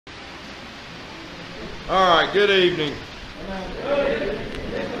All right, good evening.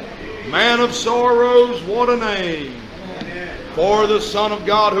 Man of sorrows, what a name for the Son of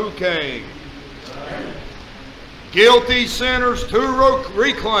God who came. Guilty sinners to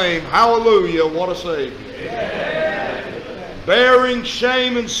reclaim. Hallelujah, what a Savior. Bearing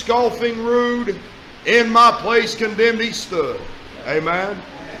shame and scoffing rude, in my place condemned he stood. Amen.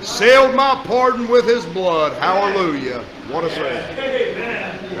 Sealed my pardon with his blood. Hallelujah, what a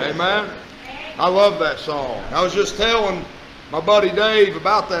Savior. Amen. I love that song. I was just telling my buddy Dave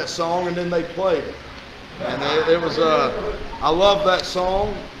about that song, and then they played it. And it was, I love that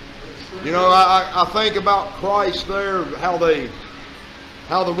song. You know, I think about Christ there, how the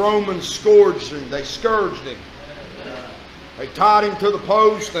Romans scourged him. They scourged him. They tied him to the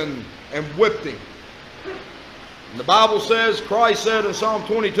post and whipped him. And the Bible says, Christ said in Psalm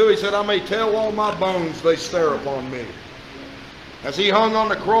 22, he said, I may tell all my bones they stare upon me. As he hung on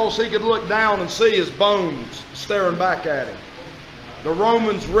the cross, he could look down and see his bones staring back at him. The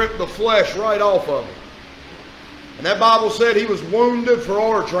Romans ripped the flesh right off of him. And that Bible said he was wounded for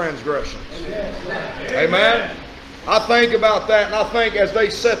our transgressions. Amen. I think about that, and I think as they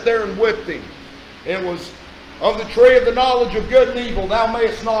sat there and whipped him, it was, of the tree of the knowledge of good and evil, thou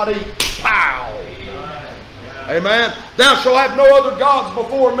mayest not eat. Pow! Amen. Thou shalt have no other gods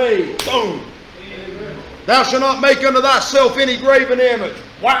before me. Boom. Thou shalt not make unto thyself any graven image.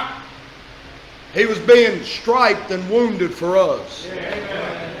 Wow. He was being striped and wounded for us.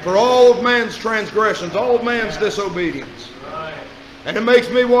 For all of man's transgressions, all of man's disobedience. And it makes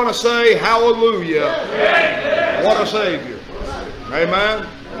me want to say, hallelujah. What a Savior. Amen.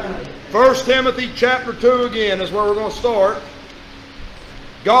 1 Timothy chapter 2 again is where we're going to start.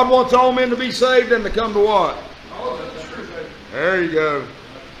 God wants all men to be saved and to come to what? There you go.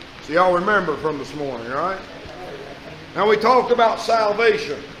 So y'all remember from this morning, right? Now we talked about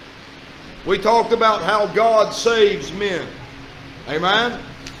salvation. We talked about how God saves men. Amen?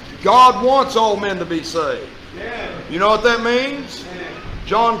 God wants all men to be saved. You know what that means?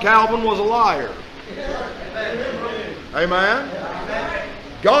 John Calvin was a liar. Amen?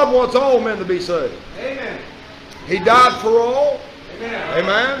 God wants all men to be saved. He died for all.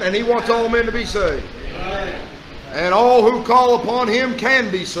 Amen? And he wants all men to be saved. And all who call upon him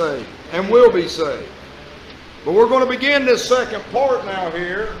can be saved and will be saved. But we're going to begin this second part now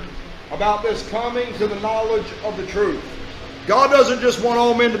here about this coming to the knowledge of the truth. God doesn't just want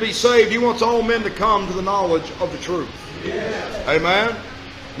all men to be saved. He wants all men to come to the knowledge of the truth. Yes. Amen.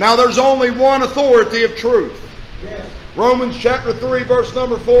 Now there's only one authority of truth. Yes. Romans chapter 3 verse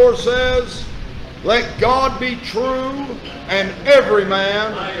number 4 says, let God be true and every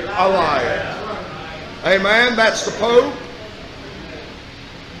man a liar. Amen. That's the Pope.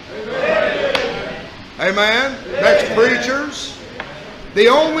 Amen. That's preachers. The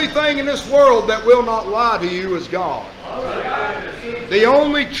only thing in this world that will not lie to you is God. The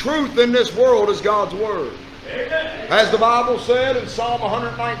only truth in this world is God's Word. As the Bible said in Psalm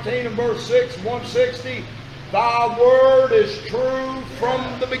 119 and verse 6, 160, thy Word is true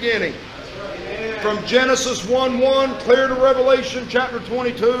from the beginning. From Genesis 1:1 clear to Revelation chapter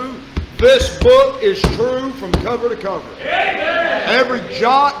 22, this book is true from cover to cover. Every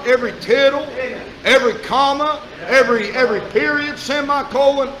jot, every tittle, every comma, every period,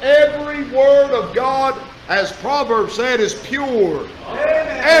 semicolon, every word of God, as Proverbs said, is pure.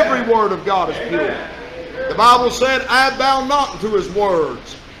 Every word of God is pure. The Bible said, add thou not unto his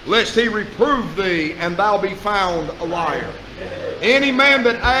words, lest he reprove thee, and thou be found a liar. Any man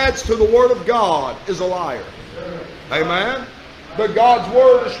that adds to the word of God is a liar. Amen? But God's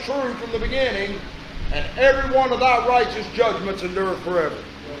word is true from the beginning, and every one of thy righteous judgments endureth forever.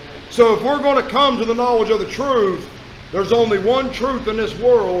 So if we're going to come to the knowledge of the truth, there's only one truth in this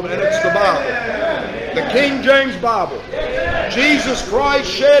world, and it's the Bible. The King James Bible. Jesus Christ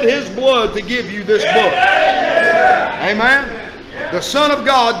shed his blood to give you this book. Amen? The Son of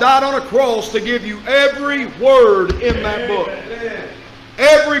God died on a cross to give you every word in that book.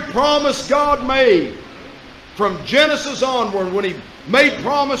 Every promise God made from Genesis onward, when he made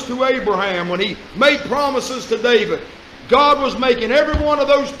promise to Abraham, when he made promises to David, God was making every one of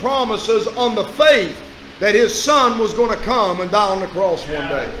those promises on the faith that his Son was going to come and die on the cross one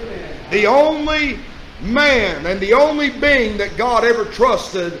day. The only man and the only being that God ever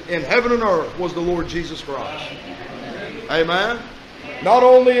trusted in heaven and earth was the Lord Jesus Christ. Amen? Not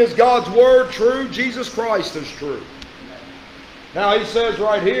only is God's Word true, Jesus Christ is true. Now he says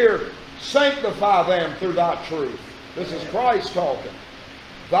right here, sanctify them through thy truth. This is Christ talking.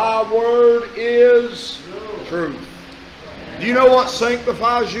 Thy word is truth. Do you know what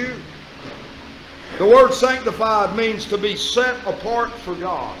sanctifies you? The word sanctified means to be set apart for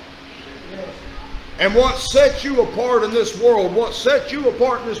God. And what sets you apart in this world, what sets you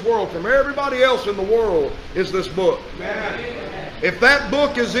apart in this world from everybody else in the world is this book. Amen. If that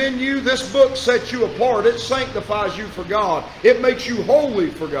book is in you, this book sets you apart. It sanctifies you for God. It makes you holy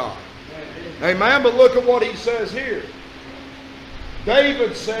for God. Amen. But look at what he says here.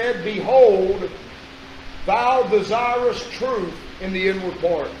 David said, behold, thou desirest truth in the inward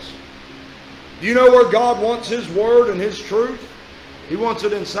parts. Do you know where God wants His word and His truth? He wants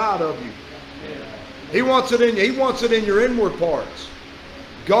it inside of you. He wants it in your inward parts.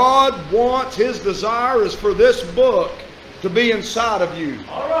 God wants, His desire is for this book to be inside of you.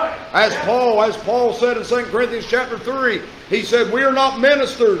 All right. As Paul said in 2 Corinthians chapter 3, he said, we are not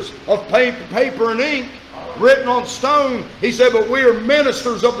ministers of paper and ink written on stone. He said, but we are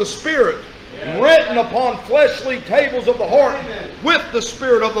ministers of the Spirit, written upon fleshly tables of the heart with the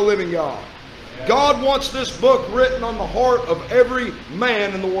Spirit of the living God. God wants this book written on the heart of every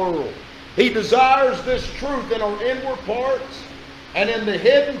man in the world. He desires this truth in our inward parts, and in the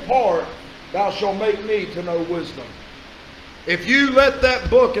hidden part thou shalt make me to know wisdom. If you let that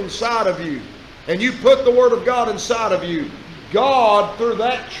book inside of you, and you put the Word of God inside of you, God, through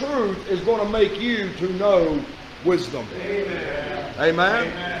that truth, is going to make you to know wisdom. Amen. Amen.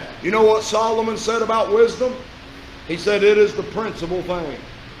 Amen. You know what Solomon said about wisdom? He said it is the principal thing.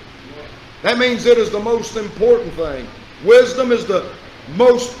 That means it is the most important thing. Wisdom is the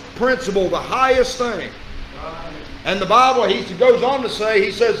most principal, the highest thing. And the Bible, he goes on to say,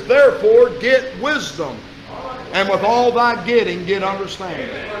 he says, therefore get wisdom, and with all thy getting, get understanding.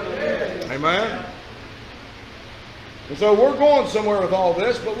 Amen. And so we're going somewhere with all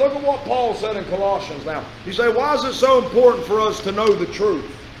this, but look at what Paul said in Colossians now. You say, why is it so important for us to know the truth?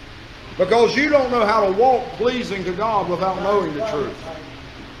 Because you don't know how to walk pleasing to God without knowing the truth.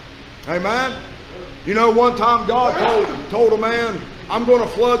 Amen. You know, one time God told a man, I'm going to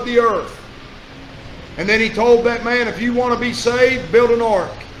flood the earth. And then he told that man, if you want to be saved, build an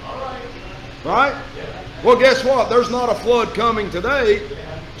ark. Right? Well, guess what? There's not a flood coming today,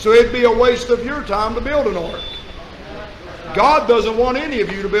 so it'd be a waste of your time to build an ark. God doesn't want any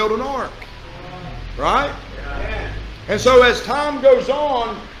of you to build an ark. Right? And so as time goes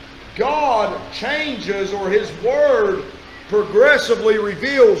on, God changes, or His Word progressively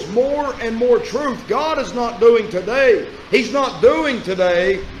reveals more and more truth. God is not doing today. He's not doing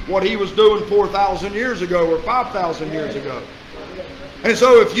today what He was doing 4,000 years ago or 5,000 years ago. And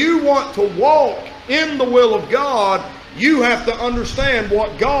so if you want to walk in the will of God, you have to understand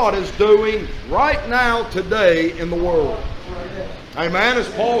what God is doing right now today in the world. Amen. As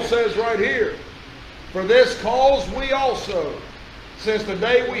Paul says right here, for this cause we also, since the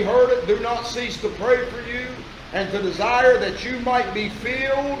day we heard it, do not cease to pray for you, and to desire that you might be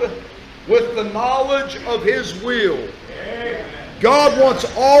filled with the knowledge of His will. Amen. God wants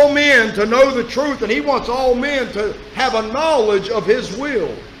all men to know the truth, and He wants all men to have a knowledge of His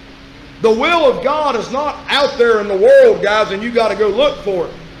will. The will of God is not out there in the world, guys, and you got to go look for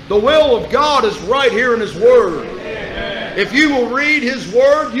it. The will of God is right here in His Word. Amen. If you will read His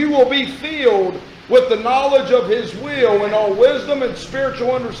Word, you will be filled with the knowledge of His will and all wisdom and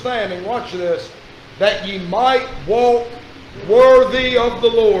spiritual understanding. Watch this. That ye might walk worthy of the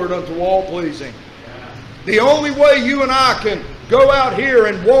Lord unto all pleasing. The only way you and I can go out here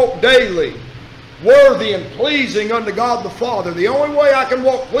and walk daily worthy and pleasing unto God the Father, the only way I can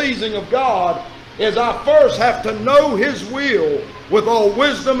walk pleasing of God is I first have to know His will with all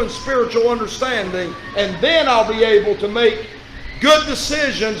wisdom and spiritual understanding, and then I'll be able to make good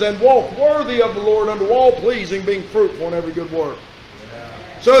decisions and walk worthy of the Lord unto all pleasing, being fruitful in every good work.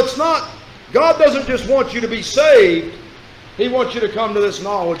 So it's not, God doesn't just want you to be saved. He wants you to come to this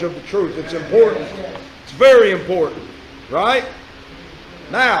knowledge of the truth. It's important. It's very important. Right?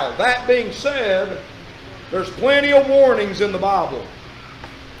 Now, that being said, there's plenty of warnings in the Bible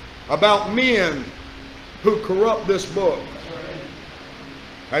about men who corrupt this book.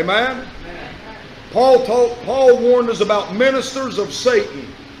 Amen? Paul warned us about ministers of Satan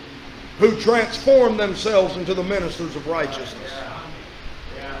who transform themselves into the ministers of righteousness.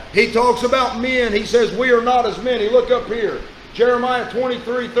 He talks about men. He says, we are not as many. Look up here. Jeremiah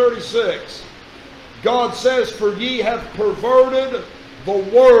 23:36. God says, for ye have perverted the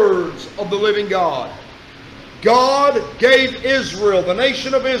words of the living God. God gave Israel, the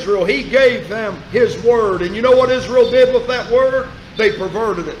nation of Israel, He gave them His word. And you know what Israel did with that word? They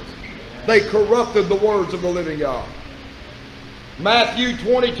perverted it. They corrupted the words of the living God. Matthew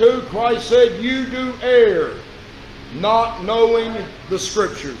 22, Christ said, you do err, not knowing the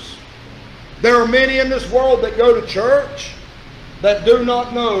Scriptures. There are many in this world that go to church that do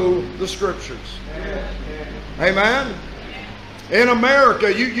not know the Scriptures. Amen. In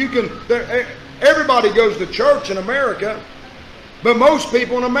America, you can, Everybody goes to church in America, but most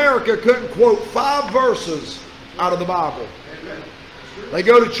people in America couldn't quote 5 verses out of the Bible. They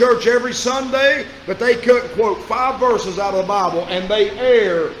go to church every Sunday, but they couldn't quote 5 verses out of the Bible, and they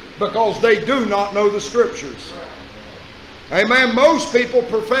err because they do not know the Scriptures. Amen. Most people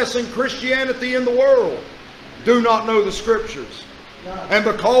professing Christianity in the world do not know the Scriptures. And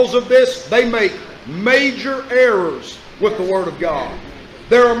because of this, they make major errors with the Word of God.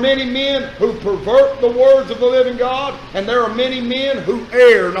 There are many men who pervert the words of the living God, and there are many men who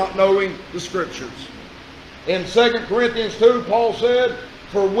err not knowing the Scriptures. In 2 Corinthians 2, Paul said,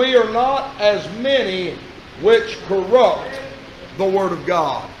 "For we are not as many which corrupt the Word of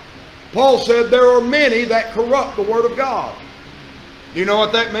God." Paul said there are many that corrupt the Word of God. You know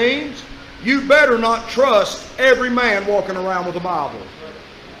what that means? You better not trust every man walking around with the Bible.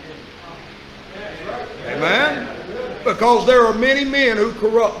 Amen? Because there are many men who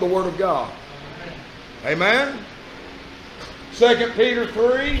corrupt the Word of God. Amen? 2 Peter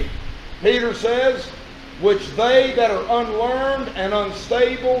 3, Peter says, "Which they that are unlearned and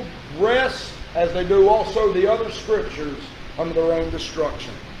unstable wrest, as they do also the other Scriptures, unto their own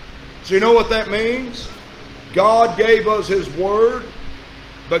destruction." So you know what that means? God gave us His Word,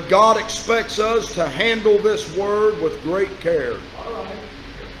 but God expects us to handle this Word with great care.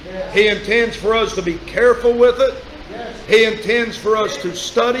 He intends for us to be careful with it. He intends for us to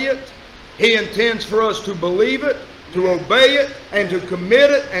study it. He intends for us to believe it, to obey it, and to commit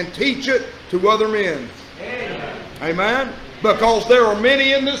it and teach it to other men. Amen? Because there are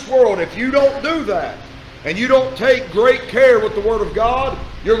many in this world, if you don't do that, and you don't take great care with the Word of God,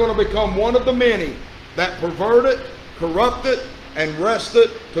 you're going to become one of the many that pervert it, corrupt it, and wrest it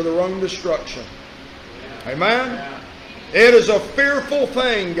to their own destruction. Amen? It is a fearful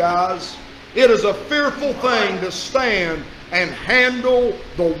thing, guys. It is a fearful thing to stand and handle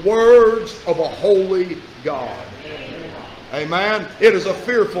the words of a holy God. Amen? It is a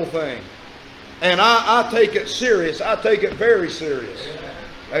fearful thing. And I take it serious. I take it very serious.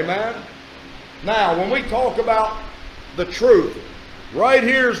 Amen? Now, when we talk about the truth, right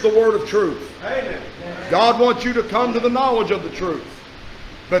here is the word of truth. God wants you to come to the knowledge of the truth.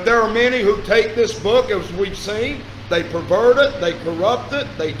 But there are many who take this book, as we've seen, they pervert it, they corrupt it,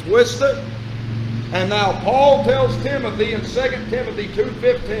 they twist it. And now Paul tells Timothy in 2 Timothy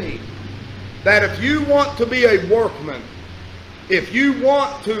 2:15 that if you want to be a workman, if you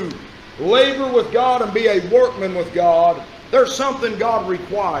want to labor with God and be a workman with God, there's something God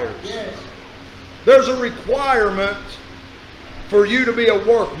requires. Yes. There's a requirement for you to be a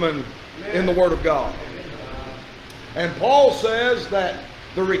workman in the Word of God. And Paul says that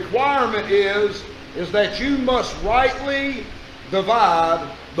the requirement is that you must rightly divide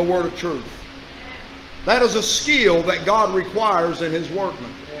the word of truth. That is a skill that God requires in His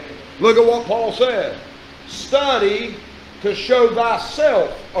workmen. Look at what Paul said. Study to show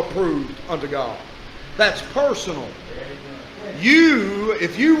thyself approved unto God. That's personal.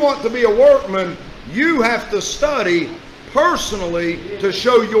 If you want to be a workman, you have to study personally to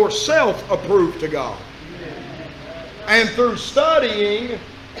show yourself approved to God. And through studying,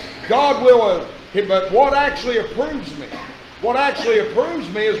 God will, but what actually approves me? What actually approves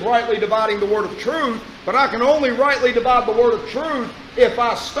me is rightly dividing the word of truth, but I can only rightly divide the word of truth if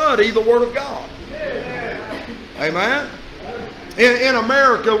I study the Word of God. Amen? In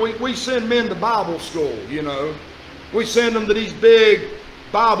America, we send men to Bible school, you know. We send them to these big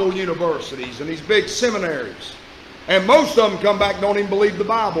Bible universities and these big seminaries. And most of them come back and don't even believe the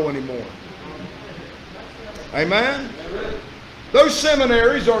Bible anymore. Amen? Those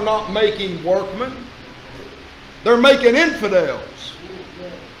seminaries are not making workmen. They're making infidels.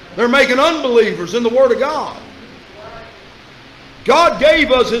 They're making unbelievers in the Word of God. God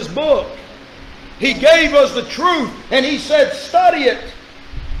gave us His book. He gave us the truth, and He said, study it.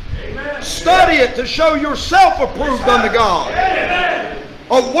 Amen. Study it to show yourself approved unto God. Amen.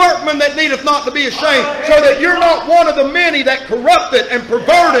 A workman that needeth not to be ashamed, so that you're not one of the many that corrupt it and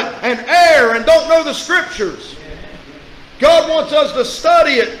pervert it and err and don't know the Scriptures. God wants us to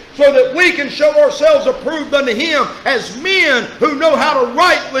study it so that we can show ourselves approved unto Him as men who know how to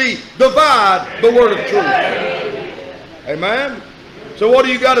rightly divide the word of truth. Amen? So what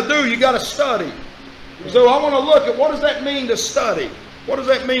do you got to do? You got to study. So I want to look at, what does that mean to study? What does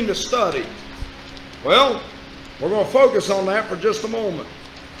that mean to study? Well, we're going to focus on that for just a moment.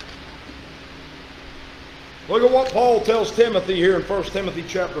 Look at what Paul tells Timothy here in 1 Timothy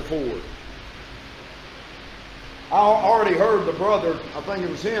chapter 4. I already heard the brother, I think it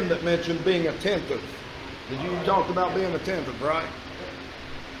was him that mentioned being attentive. Did you talk about being attentive, right?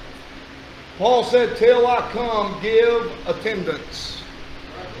 Paul said, till I come, give attendance.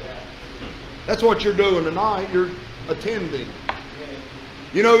 That's what you're doing tonight. You're attending.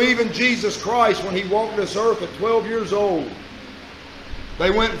 You know, even Jesus Christ, when he walked this earth at 12 years old,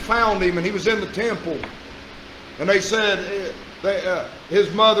 they went and found him, and he was in the temple. And they said,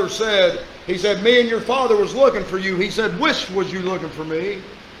 his mother said, he said, me and your father was looking for you. He said, which was you looking for me?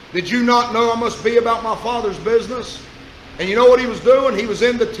 Did you not know I must be about my father's business? And you know what he was doing? He was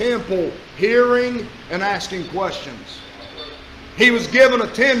in the temple hearing and asking questions. He was given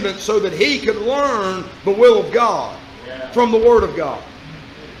attendance so that he could learn the will of God from the Word of God.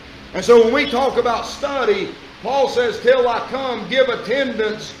 And so when we talk about study, Paul says, till I come, give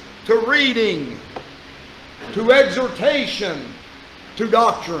attendance to reading, to exhortation, to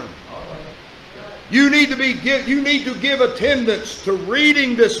doctrine. You need to give attendance to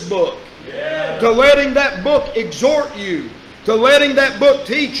reading this book, to letting that book exhort you, to letting that book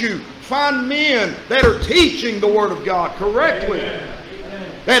teach you. Find men that are teaching the Word of God correctly,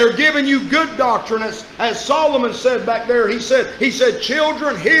 that are giving you good doctrine. As Solomon said back there, he said,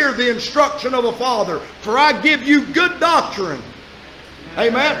 children, hear the instruction of a father, for I give you good doctrine.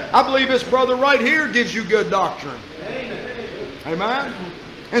 Amen. I believe this brother right here gives you good doctrine. Amen.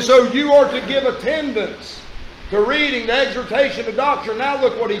 And so you are to give attendance to reading, to exhortation, to doctrine. Now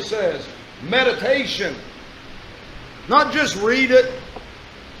look what he says. Meditation. Not just read it,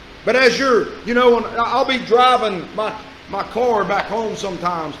 but as you're, I'll be driving my car back home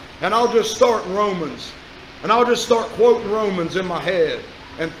sometimes, and I'll just start in Romans. And I'll just start quoting Romans in my head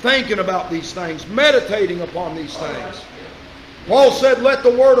and thinking about these things, meditating upon these things. Paul said, let the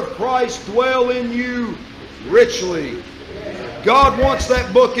word of Christ dwell in you richly. God wants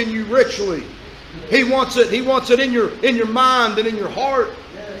that book in you richly. He wants it in your mind and in your heart.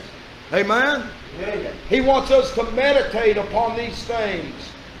 Amen? He wants us to meditate upon these things.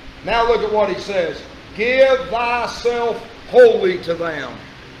 Now look at what he says. Give thyself wholly to them.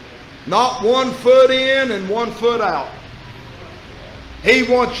 Not 1 foot in and 1 foot out. He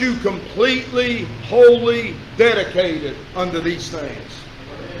wants you completely, wholly dedicated unto these things.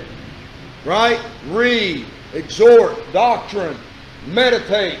 Right? Read, exhort, doctrine,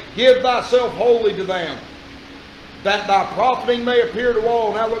 meditate. Give thyself wholly to them, that thy profiting may appear to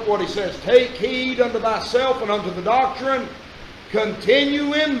all. Now look what he says. Take heed unto thyself and unto the doctrine.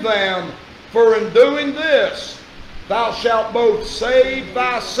 Continue in them, for in doing this thou shalt both save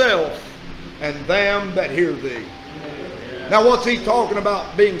thyself and them that hear thee. Now what's he talking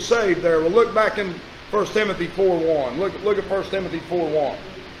about being saved there? Well, look back in 1 Timothy 4:1. Look at 1 Timothy 4:1.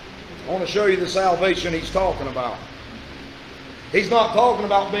 I want to show you the salvation he's talking about. He's not talking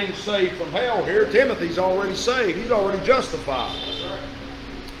about being saved from hell here. Timothy's already saved. He's already justified.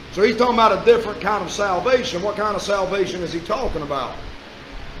 So he's talking about a different kind of salvation. What kind of salvation is he talking about?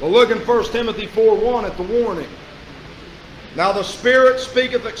 Well, look in 1 Timothy 4:1 at the warning. Now the Spirit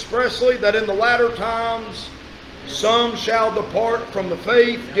speaketh expressly that in the latter times some shall depart from the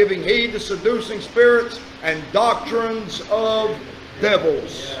faith, giving heed to seducing spirits and doctrines of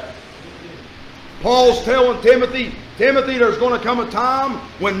devils. Paul's telling Timothy, there's going to come a time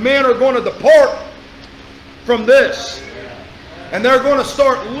when men are going to depart from this. And they're going to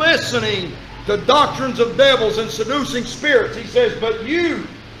start listening to doctrines of devils and seducing spirits. He says, but you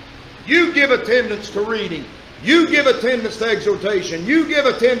give attendance to reading. You give attendance to exhortation. You give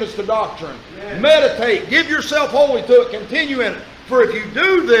attendance to doctrine. Meditate. Give yourself wholly to it. Continue in it. For if you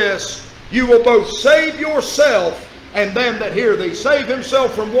do this, you will both save yourself and them that hear thee. Save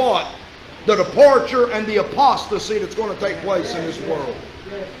himself from what? The departure and the apostasy that's going to take place in this world.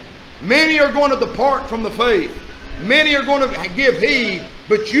 Many are going to depart from the faith. Many are going to give heed,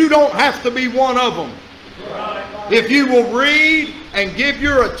 but you don't have to be one of them. If you will read and give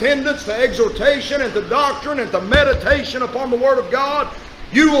your attendance to exhortation and to doctrine and to meditation upon the Word of God,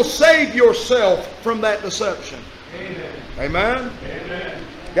 you will save yourself from that deception. Amen. Amen? Amen.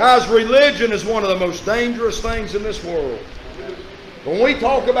 Guys, religion is one of the most dangerous things in this world. When we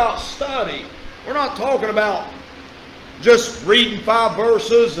talk about study, we're not talking about just reading 5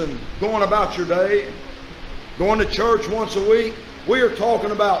 verses and going about your day, going to church once a week. We are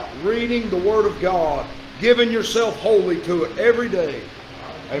talking about reading the Word of God, giving yourself wholly to it every day.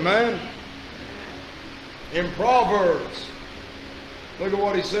 Amen? In Proverbs, look at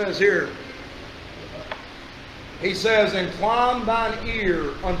what he says here. He says, incline thine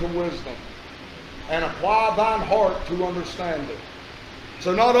ear unto wisdom, and apply thine heart to understanding.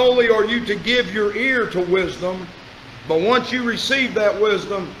 So not only are you to give your ear to wisdom, but once you receive that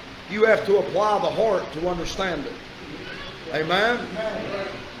wisdom, you have to apply the heart to understand it. Amen?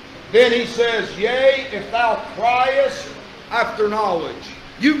 Then he says, yea, if thou criest after knowledge.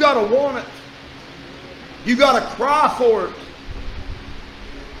 You've got to want it. You've got to cry for it.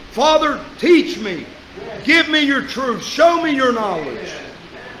 Father, teach me. Give me your truth. Show me your knowledge.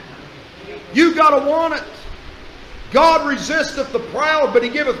 You got to want it. God resisteth the proud, but He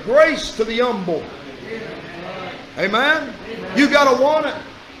giveth grace to the humble. Amen? You got to want it.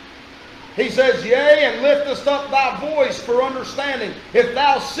 He says, yea, and liftest up thy voice for understanding, if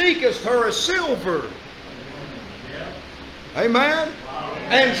thou seekest her as silver. Amen?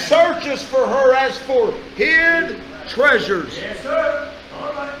 And searchest for her as for hid treasures. Yes, sir.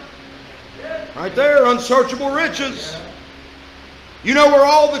 All right. Right there, unsearchable riches. You know where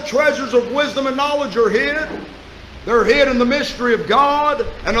all the treasures of wisdom and knowledge are hid? They're hid in the mystery of God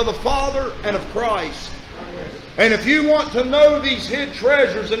and of the Father and of Christ. And if you want to know these hid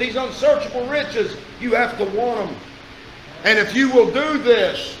treasures and these unsearchable riches, you have to want them. And if you will do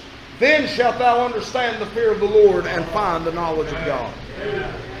this, then shalt thou understand the fear of the Lord and find the knowledge of God.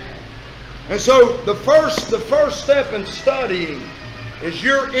 And so the first step in studying is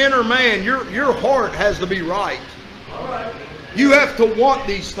your inner man. Your heart has to be right. You have to want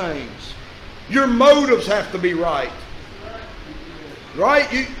these things. Your motives have to be right.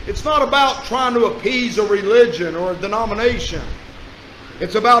 Right? It's not about trying to appease a religion or a denomination.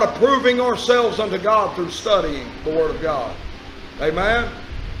 It's about approving ourselves unto God through studying the Word of God. Amen?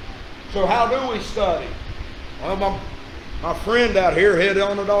 So how do we study? Well, my friend out here hit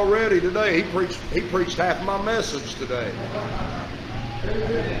on it already today. He preached half of my message today.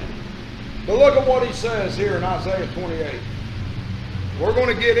 But look at what he says here in Isaiah 28. We're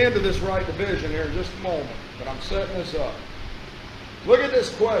going to get into this right division here in just a moment, but I'm setting this up. Look at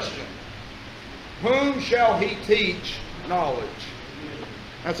this question. Whom shall he teach knowledge?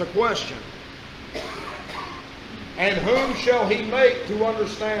 That's a question. And whom shall he make to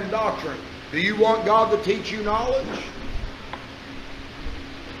understand doctrine? Do you want God to teach you knowledge?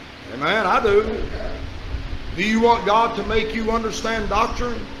 Amen, I do. Do you want God to make you understand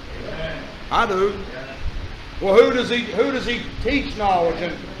doctrine? I do. Well, who does he teach knowledge,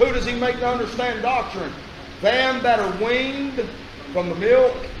 and who does he make to understand doctrine? Them that are weaned from the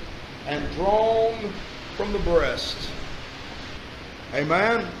milk and drawn from the breast.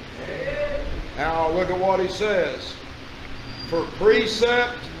 Amen? Now look at what he says. For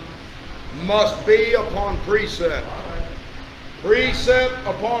precept must be upon precept. Precept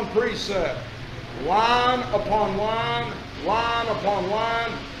upon precept. Line upon line. Line upon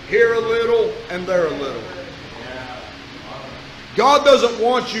line. Here a little and there a little. God doesn't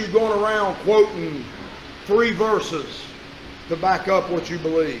want you going around quoting 3 verses to back up what you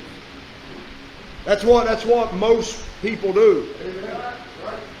believe. That's what most people do.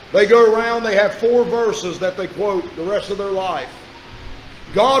 They go around, they have 4 verses that they quote the rest of their life.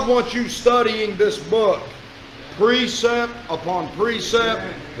 God wants you studying this book, precept upon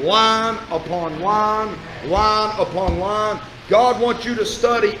precept, line upon line, line upon line. God wants you to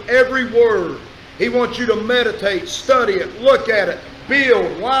study every word. He wants you to meditate, study it, look at it,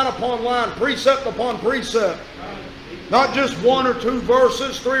 build, line upon line, precept upon precept. Not just 1 or 2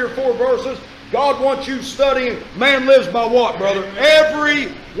 verses, 3 or 4 verses. God wants you studying. Man lives by what, brother? Every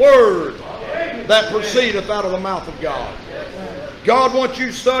word that proceedeth out of the mouth of God. God wants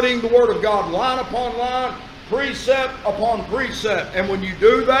you studying the Word of God line upon line, precept upon precept. And when you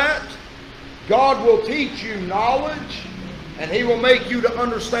do that, God will teach you knowledge, and He will make you to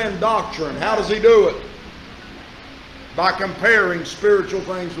understand doctrine. How does He do it? By comparing spiritual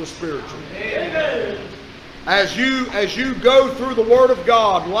things with spiritual. Amen. As you go through the Word of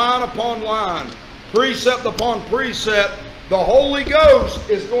God, line upon line, precept upon precept, the Holy Ghost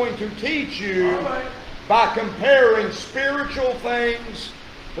is going to teach you by comparing spiritual things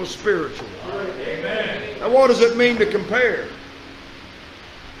with spiritual. Amen. Now what does it mean to compare?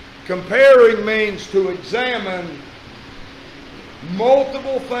 Comparing means to examine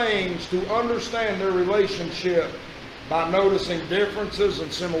multiple things to understand their relationship by noticing differences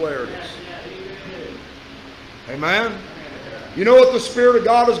and similarities. Amen? You know what the Spirit of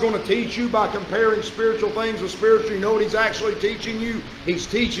God is going to teach you by comparing spiritual things with spiritual? You know what He's actually teaching you? He's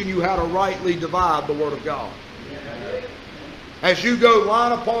teaching you how to rightly divide the Word of God. As you go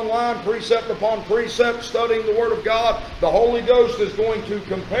line upon line, precept upon precept, studying the Word of God, the Holy Ghost is going to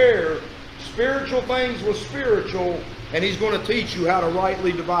compare spiritual things with spiritual, and He's going to teach you how to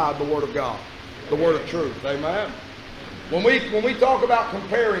rightly divide the Word of God, the Word of truth. Amen? When we talk about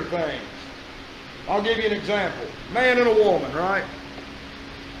comparing things, I'll give you an example. Man and a woman, right?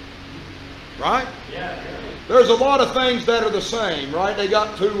 Right? Yeah. There's a lot of things that are the same, right? They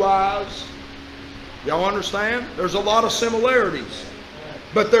got 2 eyes. Y'all understand? There's a lot of similarities.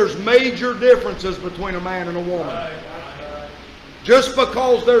 But there's major differences between a man and a woman. Just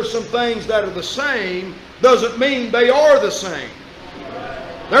because there's some things that are the same doesn't mean they are the same.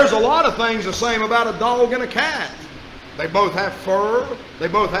 There's a lot of things the same about a dog and a cat. They both have fur, they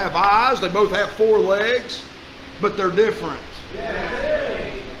both have eyes, they both have 4 legs, but they're different.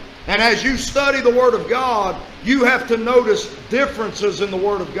 And as you study the Word of God, you have to notice differences in the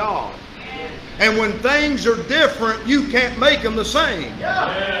Word of God. And when things are different, you can't make them the same.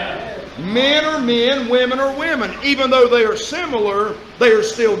 Men are men, women are women. Even though they are similar, they are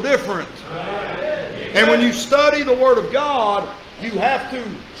still different. And when you study the Word of God, you have to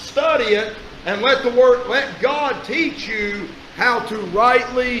study it and let God teach you how to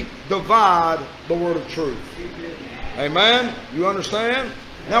rightly divide the word of truth. Amen? You understand?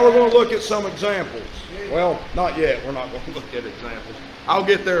 Now we're going to look at some examples. Well, not yet. We're not going to look at examples. I'll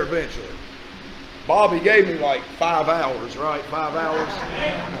get there eventually. Bobby gave me like 5 hours, right? 5 hours.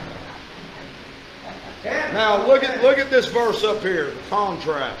 Now look at this verse up here, the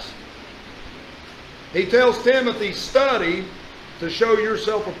contrast. He tells Timothy, study to show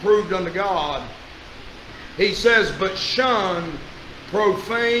yourself approved unto God. He says, but shun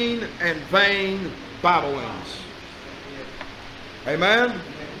profane and vain babblings. Amen?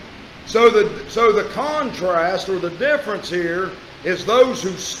 So the contrast or the difference here is those who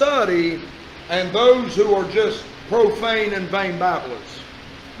study and those who are just profane and vain babblers.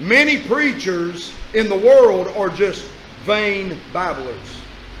 Many preachers in the world are just vain babblers.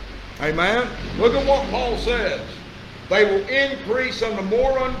 Amen? Look at what Paul says. They will increase unto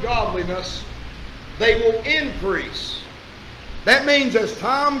more ungodliness. They will increase. That means as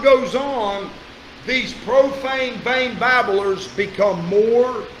time goes on, these profane, vain babblers become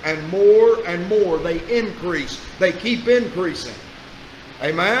more and more and more. They increase. They keep increasing.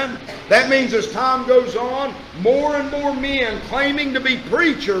 Amen? That means as time goes on, more and more men claiming to be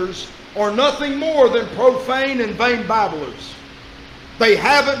preachers are nothing more than profane and vain babblers. They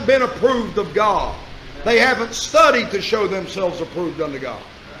haven't been approved of God. They haven't studied to show themselves approved unto God.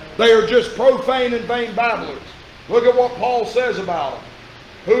 They are just profane and vain babblers. Look at what Paul says about them.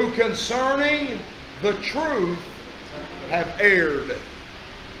 Who concerning the truth have erred.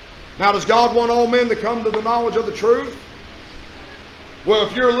 Now, does God want all men to come to the knowledge of the truth? Well,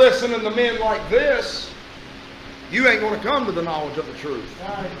 if you're listening to men like this, you ain't going to come to the knowledge of the truth.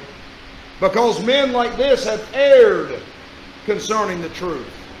 Because men like this have erred concerning the truth.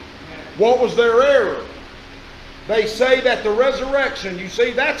 What was their error? They say that the resurrection, you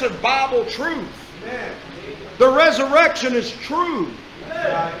see, that's a Bible truth. The resurrection is true.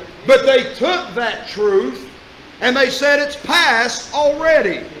 But they took that truth and they said it's past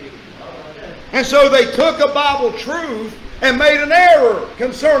already. And so they took a Bible truth and made an error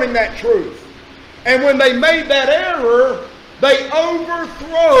concerning that truth. And when they made that error, they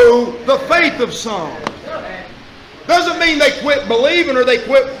overthrow the faith of some. Doesn't mean they quit believing or they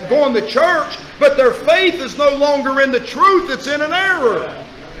quit going to church, but their faith is no longer in the truth, it's in an error.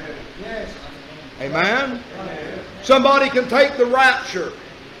 Amen? Somebody can take the rapture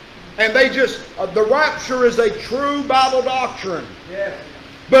and they just, the rapture is a true Bible doctrine.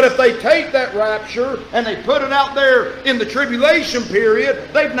 But if they take that rapture and they put it out there in the tribulation period,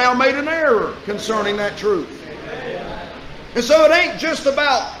 they've now made an error concerning that truth. And so it ain't just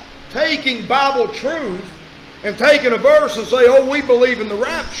about taking Bible truth and taking a verse and say, oh, we believe in the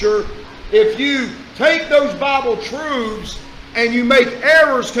rapture. If you take those Bible truths and you make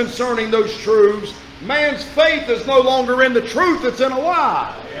errors concerning those truths, man's faith is no longer in the truth, it's in a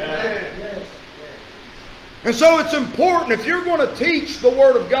lie. And so it's important, if you're going to teach the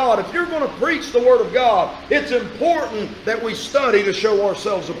Word of God, if you're going to preach the Word of God, it's important that we study to show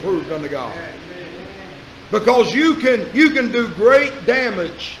ourselves approved unto God. Because you can do great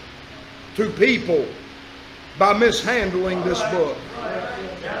damage to people by mishandling this book.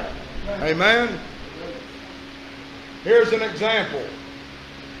 Amen? Here's an example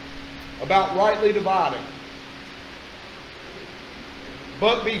about rightly dividing.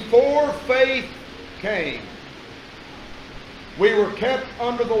 But before faith came, we were kept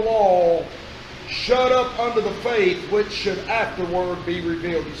under the law, shut up under the faith which should afterward be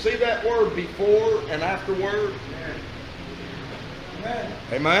revealed. You see that word, before and afterward? Amen.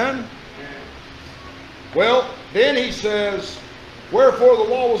 Amen? Well, then he says, wherefore the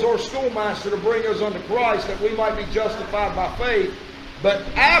law was our schoolmaster to bring us unto Christ, that we might be justified by faith. But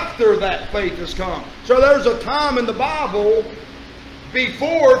after that faith has come. So there's a time in the Bible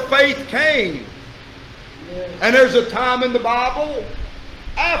before faith came. And there's a time in the Bible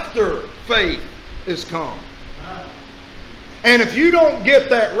after faith is come. And if you don't get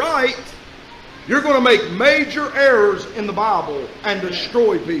that right, you're going to make major errors in the Bible and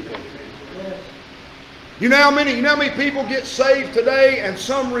destroy people. You know how many people get saved today and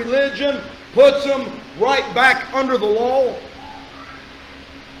some religion puts them right back under the law?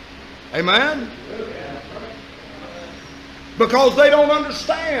 Amen? Because they don't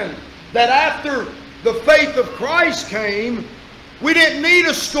understand that after the faith of Christ came, we didn't need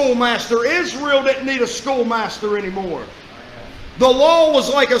a schoolmaster. Israel didn't need a schoolmaster anymore. The law was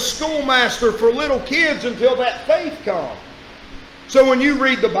like a schoolmaster for little kids until that faith come. So when you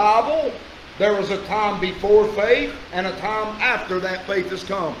read the Bible, there was a time before faith and a time after that faith has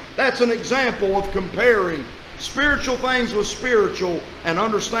come. That's an example of comparing spiritual things with spiritual and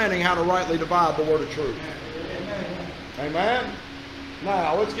understanding how to rightly divide the word of truth. Amen?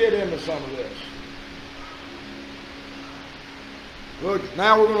 Now, let's get into some of this. Look,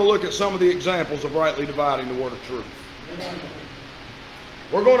 now we're going to look at some of the examples of rightly dividing the word of truth.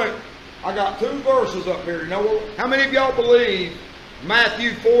 We're going to, I got 2 verses up here. You know, how many of y'all believe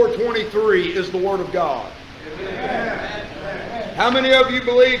Matthew 4:23 is the word of God? Amen. How many of you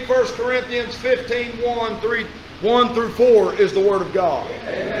believe 1 Corinthians 15:1 through 4 is the word of God?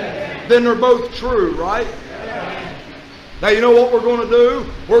 Amen. Then they're both true, right? Amen. Now you know what we're going to do?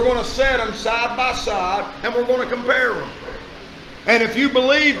 We're going to set them side by side and we're going to compare them. And if you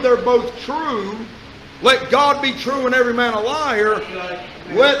believe they're both true, let God be true and every man a liar.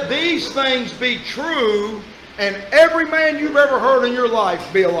 Let these things be true and every man you've ever heard in your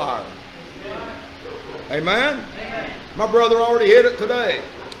life be a liar. Amen? My brother already hit it today.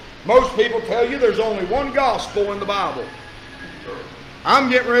 Most people tell you there's only one gospel in the Bible.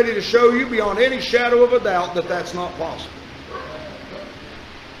 I'm getting ready to show you beyond any shadow of a doubt that that's not possible.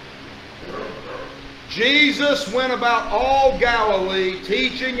 Jesus went about all Galilee,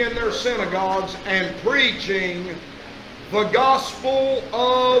 teaching in their synagogues and preaching the gospel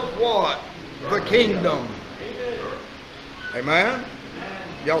of what? The kingdom. Amen?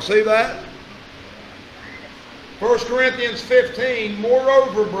 Y'all see that? 1 Corinthians 15,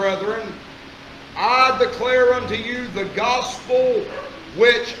 moreover, brethren, I declare unto you the gospel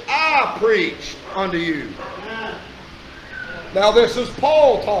which I preached unto you. Now this is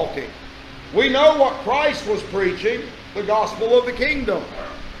Paul talking. We know what Christ was preaching, the gospel of the kingdom.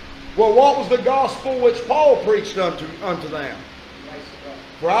 Well, what was the gospel which Paul preached unto them?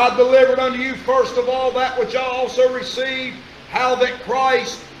 For I delivered unto you first of all that which I also received, how that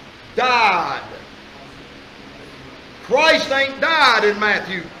Christ died. Christ ain't died in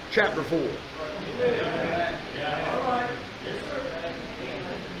Matthew chapter 4.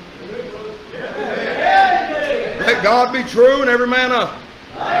 Let God be true and every man a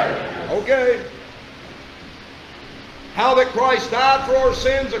liar. Okay. How that Christ died for our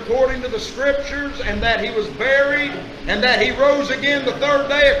sins according to the Scriptures, and that He was buried, and that He rose again the 3rd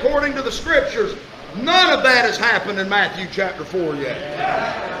day according to the Scriptures. None of that has happened in Matthew chapter 4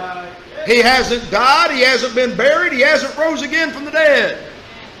 yet. He hasn't died, He hasn't been buried, He hasn't rose again from the dead.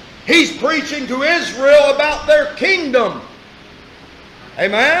 He's preaching to Israel about their kingdom.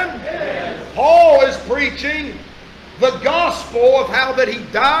 Amen? Paul is preaching the gospel of how that He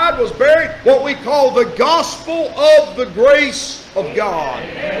died, was buried, what we call the gospel of the grace of God.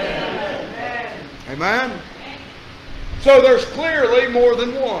 Amen? So there's clearly more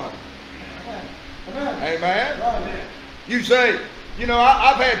than one. Amen? You say, you know,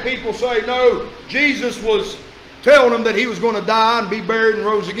 I've had people say, no, Jesus was telling them that He was going to die and be buried and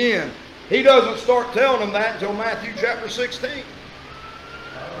rose again. He doesn't start telling them that until Matthew chapter 16.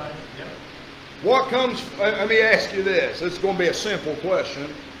 What comes, let me ask you this. It's going to be a simple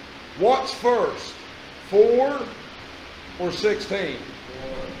question. What's first, 4 or 16?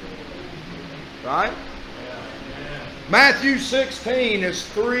 Right? Matthew 16 is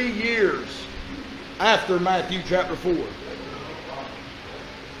 3 years after Matthew chapter 4.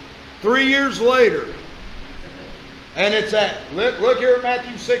 3 years later. And it's at, look here at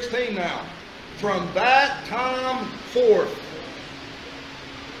Matthew 16 now. From that time forth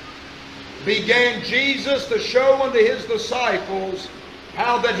began Jesus to show unto His disciples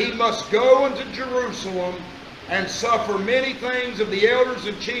how that He must go unto Jerusalem and suffer many things of the elders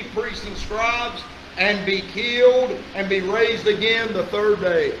and chief priests and scribes, and be killed and be raised again the 3rd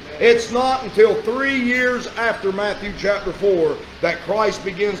day. It's not until 3 years after Matthew chapter 4 that Christ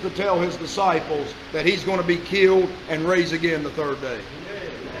begins to tell His disciples that He's going to be killed and raised again the 3rd day.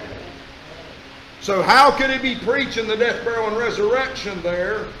 So how could He be preaching the death, burial, and resurrection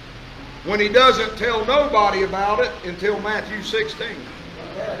there when He doesn't tell nobody about it until Matthew 16?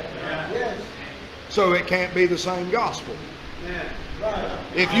 So it can't be the same gospel.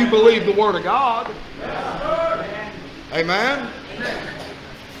 If you believe the Word of God. Amen?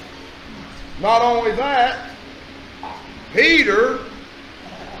 Not only that, Peter,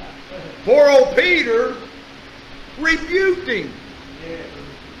 poor old Peter, rebuked Him.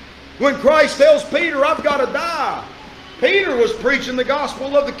 When Christ tells Peter, I've got to die, Peter was preaching the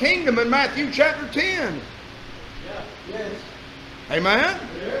gospel of the kingdom in Matthew chapter 10. Yes. Amen?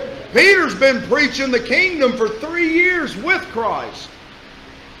 Peter's been preaching the kingdom for 3 years with Christ.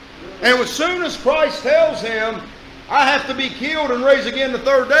 And as soon as Christ tells him, I have to be killed and raised again the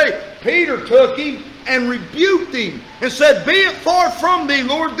third day, Peter took him and rebuked him and said, Be it far from thee,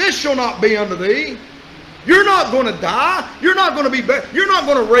 Lord, this shall not be unto thee. You're not going to die. You're not going to be back. You're not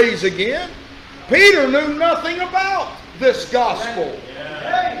going to raise again. Peter knew nothing about this gospel.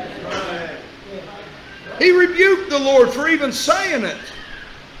 He rebuked the Lord for even saying it.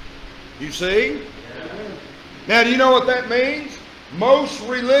 You see? Now, do you know what that means? Most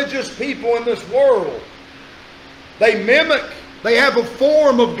religious people in this world, they mimic, they have a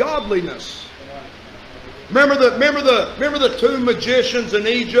form of godliness. Remember the two magicians in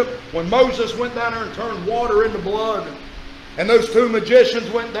Egypt when Moses went down there and turned water into blood? And those two magicians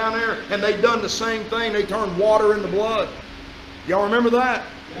went down there and they done the same thing. They turned water into blood. Y'all remember that?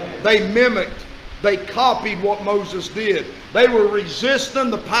 They mimicked. They copied what Moses did. They were resisting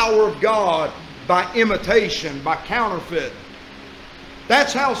the power of God by imitation, by counterfeit.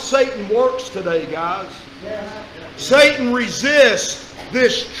 That's how Satan works today, guys. Satan resists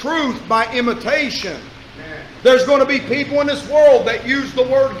this truth by imitation. There's going to be people in this world that use the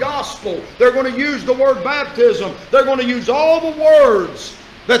word gospel. They're going to use the word baptism. They're going to use all the words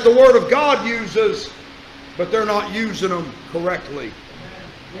that the Word of God uses, but they're not using them correctly.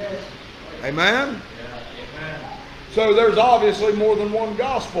 Amen? So there's obviously more than one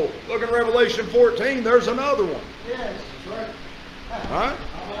gospel. Look at Revelation 14. There's another one. Right?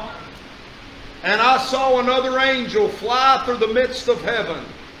 And I saw another angel fly through the midst of heaven,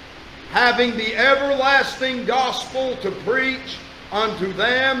 having the everlasting gospel to preach unto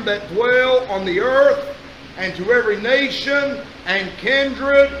them that dwell on the earth, and to every nation and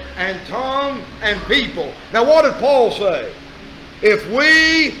kindred and tongue and people. Now what did Paul say? If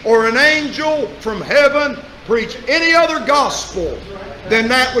we or an angel from heaven preach any other gospel than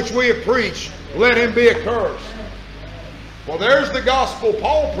that which we have preached, let him be accursed. Well, there's the gospel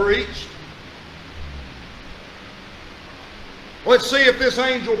Paul preached. Let's see if this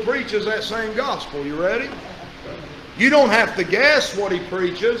angel preaches that same gospel. You ready? You don't have to guess what he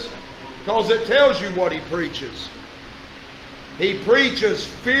preaches, because it tells you what he preaches. He preaches,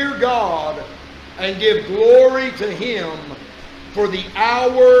 fear God and give glory to him, for the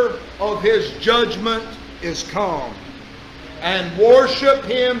hour of his judgment is come. And worship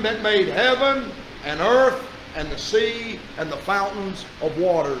him that made heaven and earth and the sea and the fountains of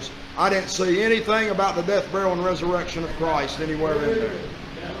waters. I didn't see anything about the death, burial, and resurrection of Christ anywhere in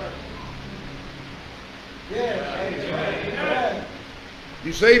there.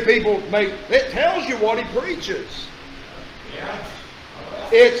 You see, people make, it tells you what he preaches.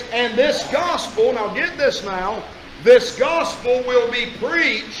 And this gospel, now get this now, this gospel will be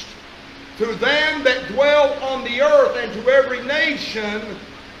preached to them that dwell on the earth and to every nation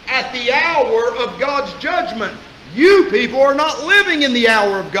at the hour of God's judgment. You people are not living in the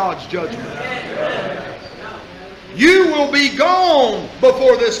hour of God's judgment. You will be gone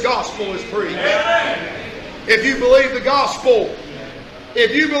before this gospel is preached. If you believe the gospel,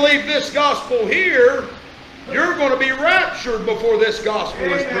 if you believe this gospel here, you're going to be raptured before this gospel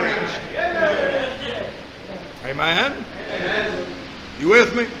is preached. Amen? You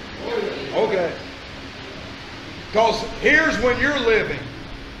with me? Okay. Because here's when you're living.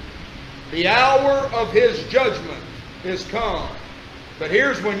 The hour of his judgment is come. But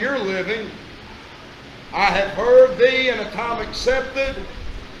here's when you're living. I have heard thee in a time accepted,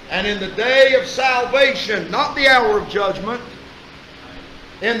 and in the day of salvation, not the hour of judgment.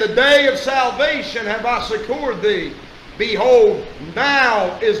 In the day of salvation have I succored thee. Behold,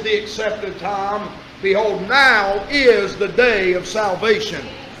 now is the accepted time. Behold, now is the day of salvation.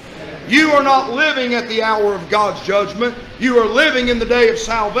 You are not living at the hour of God's judgment. You are living in the day of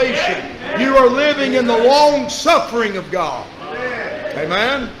salvation. You are living in the long suffering of God.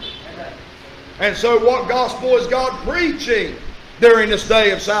 Amen? And so what gospel is God preaching during this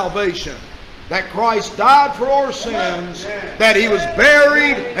day of salvation? That Christ died for our sins, that he was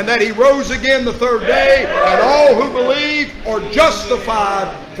buried, and that he rose again the third day, and all who believe are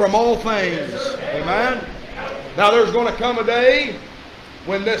justified from all things. Amen? Now there's going to come a day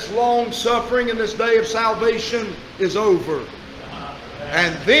when this long suffering and this day of salvation is over.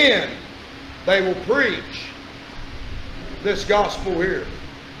 And then they will preach this gospel here.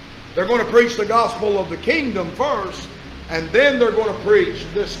 They're going to preach the gospel of the kingdom first, and then they're going to preach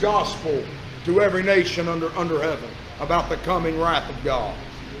this gospel to every nation under heaven about the coming wrath of God.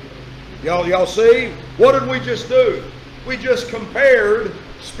 Y'all see? What did we just do? We just compared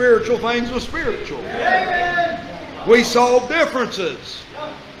spiritual things with spiritual. Amen. We solve differences.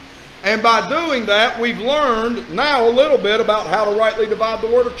 And by doing that, we've learned now a little bit about how to rightly divide the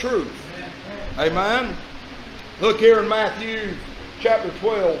word of truth. Amen. Look here in Matthew chapter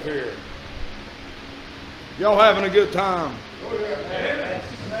 12 here. Y'all having a good time?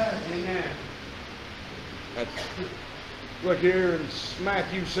 Look here in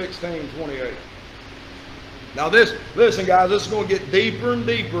Matthew 16:28. Now listen guys, this is going to get deeper and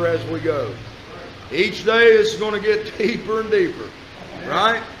deeper as we go. Each day it's going to get deeper and deeper.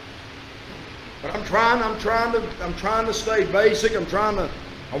 Right? But I'm trying to stay basic.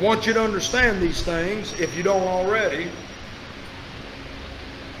 I want you to understand these things if you don't already.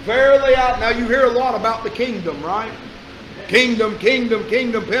 Verily, now you hear a lot about the kingdom, right? Kingdom,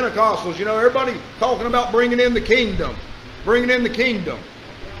 Pentecostals. You know, everybody talking about bringing in the kingdom. Bringing in the kingdom.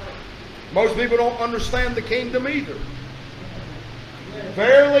 Most people don't understand the kingdom either.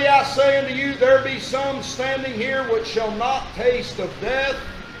 Verily I say unto you, there be some standing here which shall not taste of death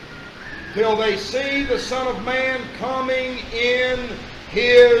till they see the Son of Man coming in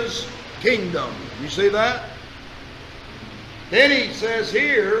His kingdom. You see that? Then he says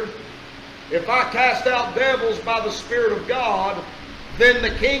here, if I cast out devils by the Spirit of God, then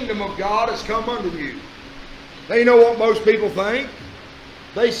the kingdom of God has come unto you. Now you know what most people think?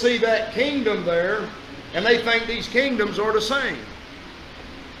 They see that kingdom there, and they think these kingdoms are the same.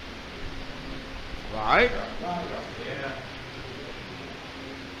 Right?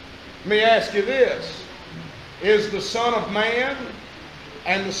 Let me ask you this. Is the Son of Man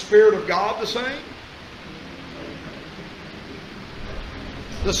and the Spirit of God the same?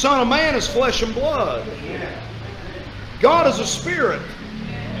 The Son of Man is flesh and blood. God is a spirit.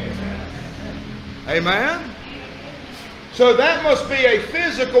 Amen? So that must be a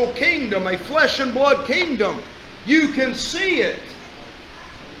physical kingdom, a flesh and blood kingdom. You can see it.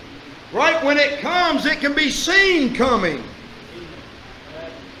 Right? When it comes, it can be seen coming.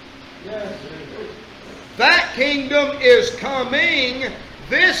 That kingdom is coming.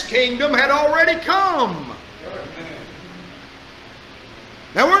 This kingdom had already come.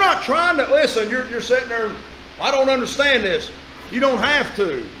 Now we're not trying to, listen, you're sitting there, I don't understand this. You don't have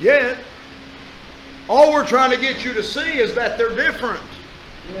to yet. All we're trying to get you to see is that they're different.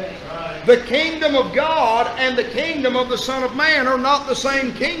 The kingdom of God and the kingdom of the Son of Man are not the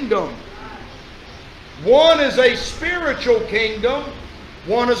same kingdom. One is a spiritual kingdom,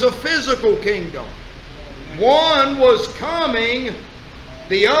 one is a physical kingdom. One was coming,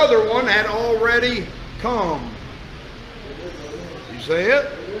 the other one had already come. You see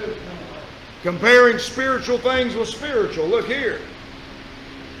it? Comparing spiritual things with spiritual. Look here.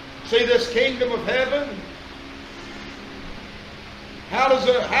 See this kingdom of heaven? How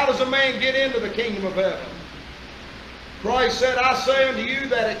does a man get into the kingdom of heaven? Christ said, I say unto you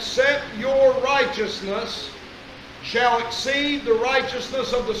that except your righteousness shall exceed the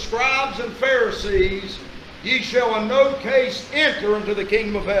righteousness of the scribes and Pharisees, ye shall in no case enter into the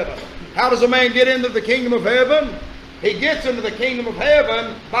kingdom of heaven. How does a man get into the kingdom of heaven? He gets into the kingdom of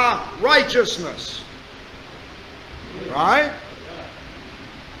heaven by righteousness. Right?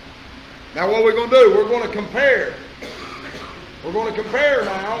 Now what we're going to do, we're going to compare. We're going to compare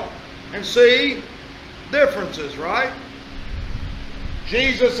now and see differences, right?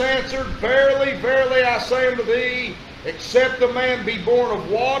 Jesus answered, Verily, verily, I say unto thee, except a man be born of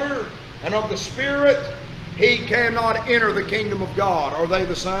water and of the Spirit, he cannot enter the kingdom of God. Are they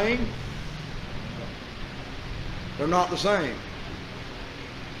the same? They're not the same.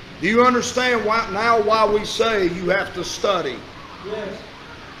 Do you understand why we say you have to study? Yes.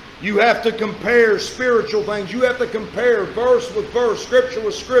 You have to compare spiritual things. You have to compare verse with verse, scripture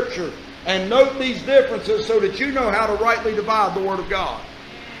with scripture, and note these differences so that you know how to rightly divide the Word of God.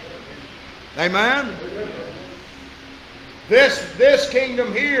 Amen? This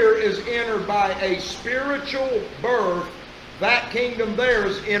kingdom here is entered by a spiritual birth. That kingdom there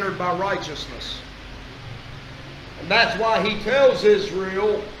is entered by righteousness. And that's why he tells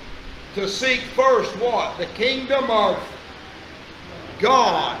Israel to seek first what? The kingdom of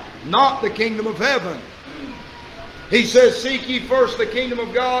God, not the kingdom of heaven. He says, seek ye first the kingdom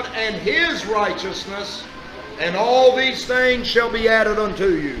of God and His righteousness, and all these things shall be added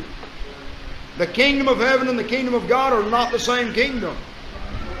unto you. The kingdom of heaven and the kingdom of God are not the same kingdom.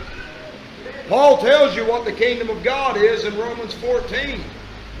 Paul tells you what the kingdom of God is in Romans 14.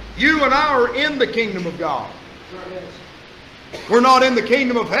 You and I are in the kingdom of God. We're not in the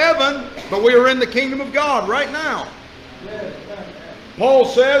kingdom of heaven, but we are in the kingdom of God right now. Paul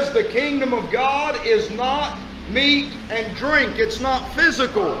says the kingdom of God is not meat and drink. It's not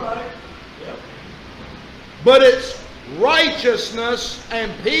physical. But it's righteousness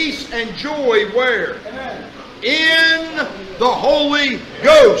and peace and joy where? in the Holy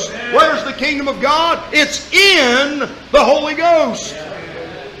Ghost. Where's the kingdom of God? It's in the Holy Ghost.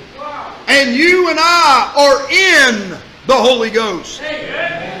 And you and I are in the Holy Ghost.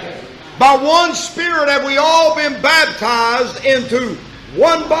 By one Spirit have we all been baptized into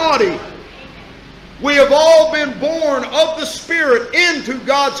one body. We have all been born of the Spirit into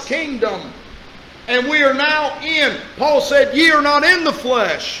God's kingdom. And we are now in. Paul said, ye are not in the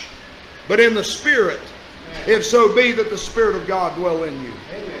flesh, but in the Spirit. If so be that the Spirit of God dwell in you.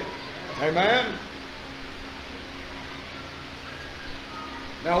 Amen. Amen.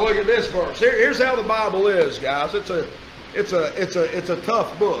 Now look at this verse. Here's how the Bible is, guys. It's a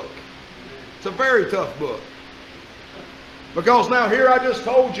tough book. It's a very tough book. Because now here I just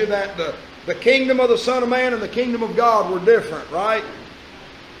told you that the kingdom of the Son of Man and the kingdom of God were different, right?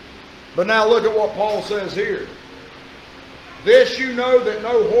 But now look at what Paul says here. This you know, that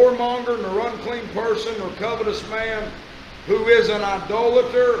no whoremonger, nor unclean person, nor covetous man, who is an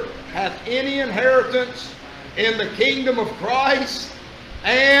idolater, hath any inheritance in the kingdom of Christ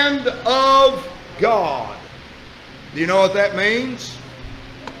and of God. Do you know what that means?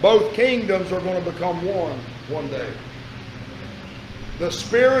 Both kingdoms are going to become one day. The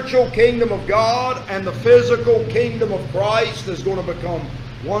spiritual kingdom of God and the physical kingdom of Christ is going to become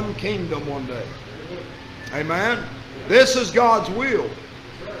one kingdom one day. Amen? This is God's will.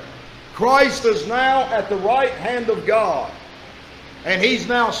 Christ is now at the right hand of God. And He's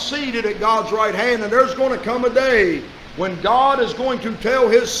now seated at God's right hand. And there's going to come a day when God is going to tell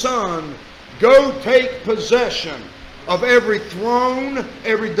His Son, go take possession of every throne,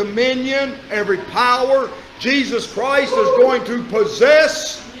 every dominion, every power. Jesus Christ is going to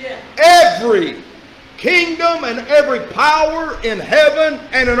possess every kingdom and every power in heaven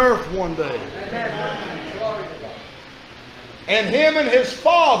and in earth one day. And Him and His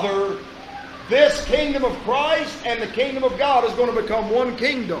Father, this kingdom of Christ and the kingdom of God is going to become one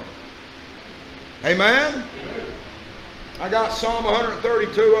kingdom. Amen? I got Psalm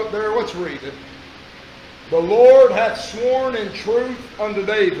 132 up there. Let's read it. The Lord hath sworn in truth unto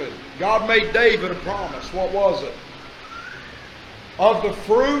David. God made David a promise. What was it? Of the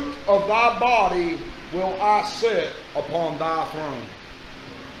fruit of thy body will I sit upon thy throne.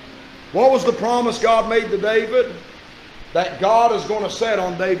 What was the promise God made to David? That God is going to sit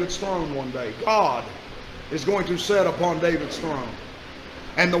on David's throne one day. God is going to sit upon David's throne.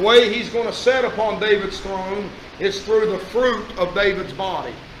 And the way He's going to sit upon David's throne is through the fruit of David's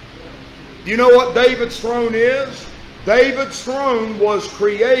body. Do you know what David's throne is? David's throne was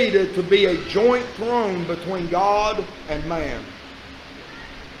created to be a joint throne between God and man.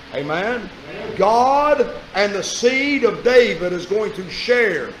 Amen? God and the seed of David is going to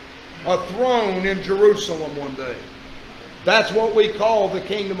share a throne in Jerusalem one day. That's what we call the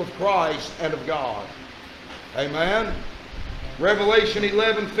kingdom of Christ and of God. Amen? Revelation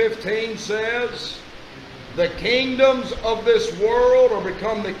 11:15 says, the kingdoms of this world are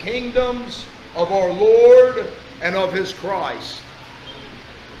become the kingdoms of our Lord and of His Christ.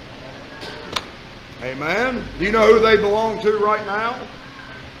 Amen? Do you know who they belong to right now?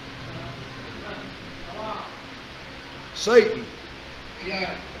 Satan.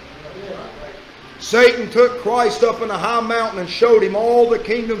 Satan took Christ up in a high mountain and showed Him all the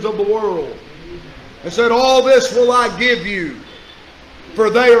kingdoms of the world. And said, all this will I give you,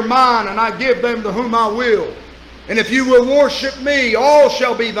 for they are mine, and I give them to whom I will. And if you will worship me, all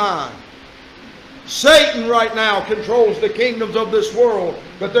shall be thine. Satan right now controls the kingdoms of this world.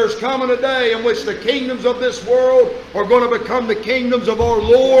 But there's coming a day in which the kingdoms of this world are going to become the kingdoms of our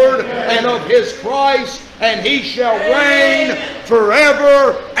Lord and of His Christ. And He shall reign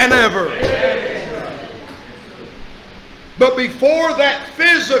forever and ever. But before that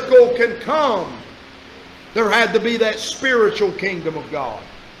physical can come, there had to be that spiritual kingdom of God.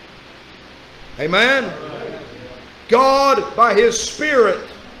 Amen? God, by His Spirit,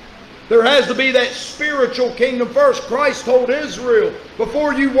 there has to be that spiritual kingdom first. Christ told Israel,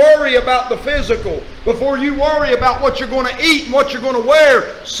 before you worry about the physical, before you worry about what you're going to eat and what you're going to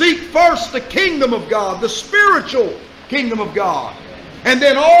wear, seek first the kingdom of God, the spiritual kingdom of God. And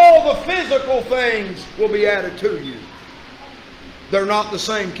then all the physical things will be added to you. They're not the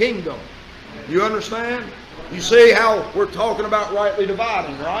same kingdom. You understand? You see how we're talking about rightly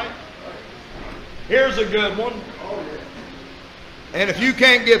dividing, right? Here's a good one. And if you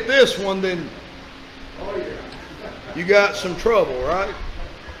can't get this one, then you got some trouble, right?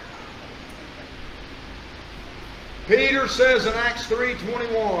 Peter says in Acts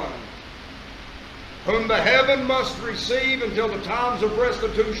 3:21, whom the heaven must receive until the times of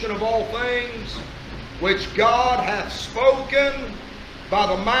restitution of all things, which God hath spoken by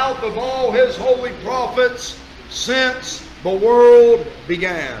the mouth of all His holy prophets since the world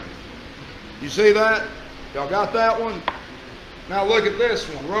began. You see that? Y'all got that one? Now look at this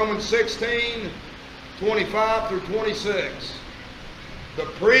one. Romans 16, 25 through 26. The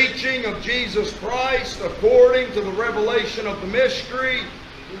preaching of Jesus Christ according to the revelation of the mystery,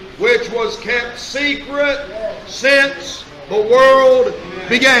 which was kept secret since the world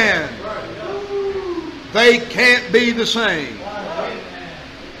began. They can't be the same.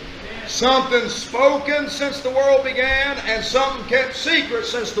 Something spoken since the world began and something kept secret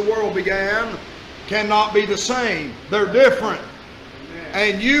since the world began cannot be the same. They're different.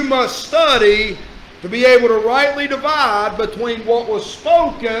 And you must study to be able to rightly divide between what was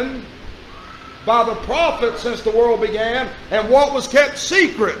spoken by the prophet since the world began and what was kept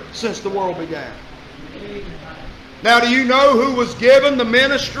secret since the world began. Now, do you know who was given the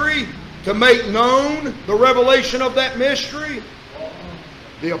ministry to make known the revelation of that mystery?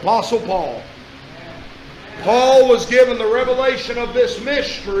 The Apostle Paul. Paul was given the revelation of this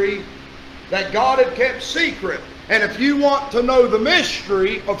mystery that God had kept secret. And if you want to know the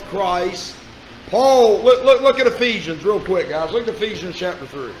mystery of Christ, Paul, look at Ephesians real quick, guys. Look at Ephesians chapter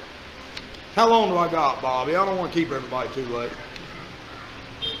 3. How long do I got, Bobby? I don't want to keep everybody too late.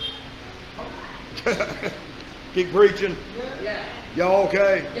 Keep preaching? Yeah. Y'all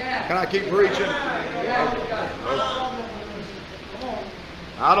okay? Yeah. Can I keep preaching? Yeah.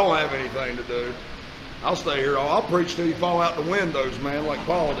 I don't have anything to do. I'll stay here. I'll preach till you fall out the windows, man, like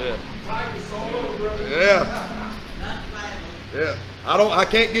Paul did. Yeah. Yeah. I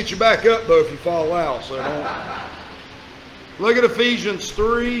can't get you back up though if you fall out, so don't. Look at Ephesians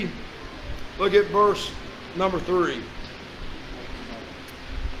 3. Look at verse number 3.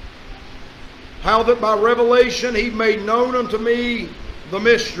 How that by revelation he made known unto me the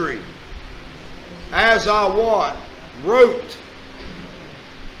mystery, as I what? Wrote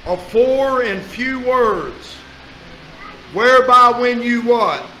afore in few words, whereby when you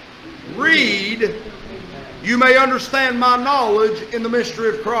what? Read, you may understand my knowledge in the mystery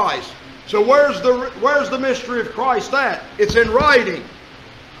of Christ. So where's the mystery of Christ at? It's in writing.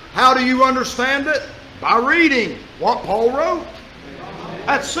 How do you understand it? By reading what Paul wrote.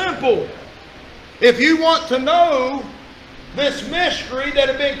 That's simple. If you want to know this mystery that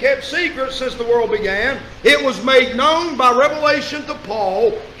had been kept secret since the world began, it was made known by revelation to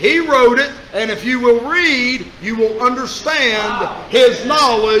Paul. He wrote it, and if you will read, you will understand his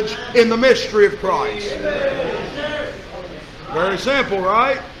knowledge in the mystery of Christ. Very simple,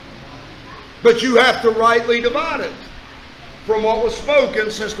 right? But you have to rightly divide it from what was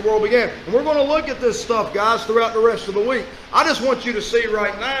spoken since the world began. And we're going to look at this stuff, guys, throughout the rest of the week. I just want you to see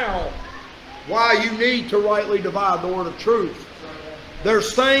right now why you need to rightly divide the word of truth.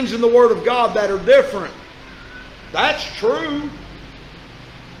 There's things in the word of God that are different. That's true.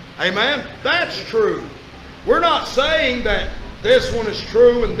 Amen? That's true. We're not saying that this one is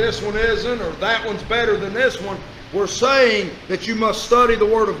true and this one isn't, or that one's better than this one. We're saying that you must study the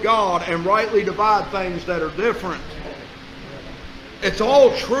word of God and rightly divide things that are different. It's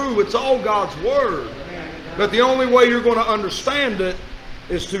all true. It's all God's word. But the only way you're going to understand it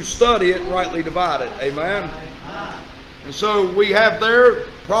is to study it and rightly divide it. Amen? And so we have there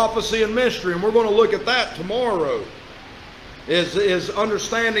prophecy and mystery, and we're going to look at that tomorrow. Is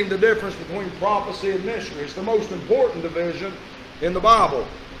understanding the difference between prophecy and mystery. It's the most important division in the Bible.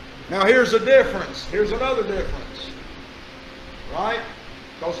 Now here's a difference. Here's another difference. Right?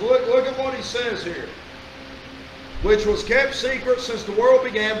 Because look at what he says here. Which was kept secret since the world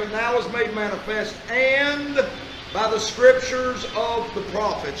began, but now is made manifest, and by the scriptures of the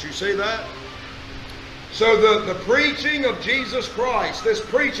prophets. You see that? So the preaching of Jesus Christ, this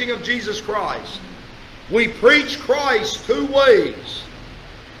preaching of Jesus Christ, we preach Christ two ways.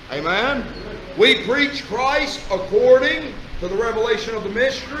 Amen? We preach Christ according to the revelation of the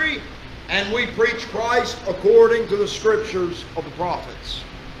mystery, and we preach Christ according to the scriptures of the prophets.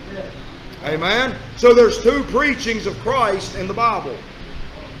 Amen? So there's two preachings of Christ in the Bible.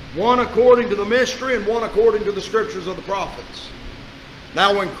 One according to the mystery and one according to the scriptures of the prophets.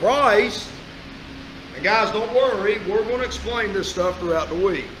 Now when Christ, and guys don't worry, we're going to explain this stuff throughout the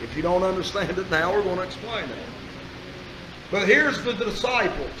week. If you don't understand it now, we're going to explain it. But here's the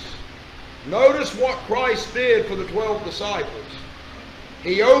disciples. Notice what Christ did for the 12 disciples.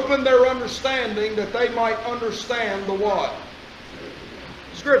 He opened their understanding that they might understand the what?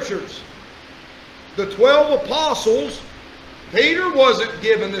 Scriptures. The 12 apostles, Peter wasn't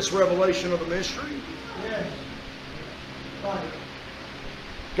given this revelation of the mystery. Yes. Right.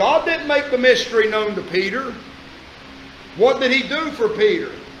 God didn't make the mystery known to Peter. What did he do for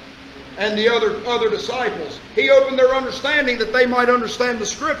Peter and the other disciples? He opened their understanding that they might understand the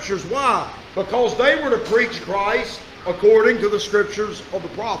scriptures. Why? because they were to preach Christ according to the scriptures of the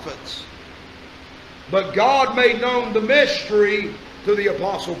prophets. But God made known the mystery to the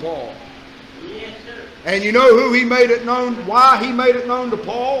Apostle Paul. And you know who He made it known? Why He made it known to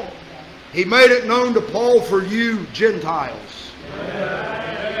Paul? He made it known to Paul for you Gentiles.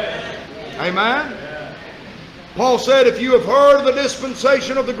 Amen? Paul said, if you have heard of the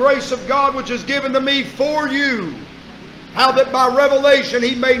dispensation of the grace of God which is given to me for you, how that by revelation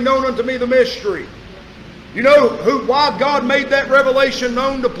He made known unto me the mystery. You know why God made that revelation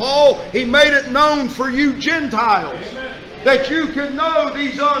known to Paul? He made it known for you Gentiles. That you can know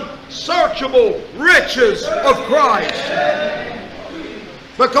these unsearchable riches of Christ.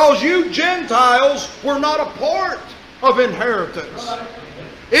 Because you Gentiles were not a part of inheritance.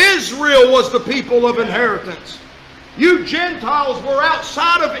 Israel was the people of inheritance. You Gentiles were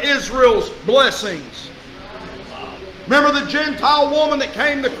outside of Israel's blessings. Remember the Gentile woman that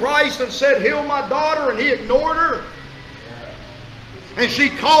came to Christ and said, heal my daughter, and He ignored her? And she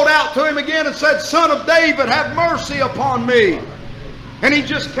called out to Him again and said, Son of David, have mercy upon me. And He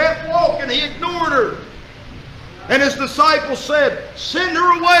just kept walking. He ignored her. And His disciples said, send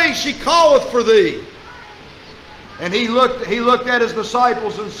her away, she calleth for thee. And he looked at His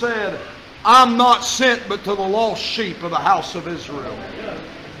disciples and said, I'm not sent but to the lost sheep of the house of Israel.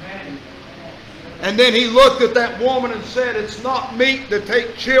 And then He looked at that woman and said, it's not meet to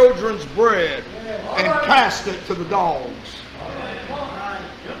take children's bread and cast it to the dogs.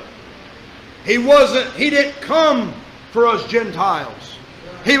 He didn't come for us Gentiles.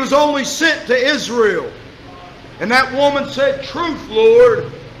 He was only sent to Israel. And that woman said, truth,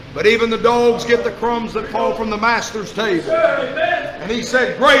 Lord, but even the dogs get the crumbs that fall from the master's table. And He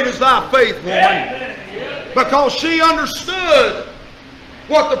said, great is thy faith, woman. Because she understood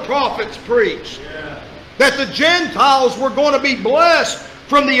what the prophets preached. That the Gentiles were going to be blessed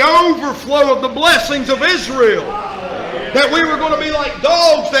from the overflow of the blessings of Israel. That we were going to be like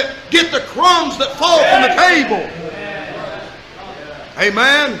dogs that get the crumbs that fall from the table.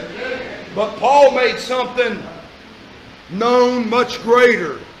 Amen. But Paul made something known much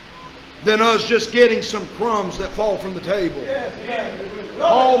greater than us just getting some crumbs that fall from the table.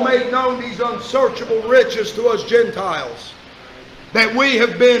 Paul made known these unsearchable riches to us Gentiles. That we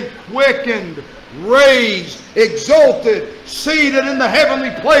have been quickened, raised, exalted, seated in the heavenly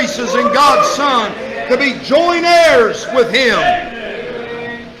places in God's Son, to be joint heirs with Him.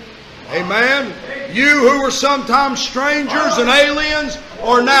 Amen. You who were sometimes strangers and aliens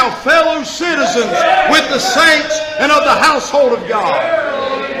are now fellow citizens with the saints and of the household of God.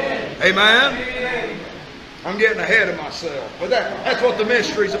 Amen. I'm getting ahead of myself. But that's what the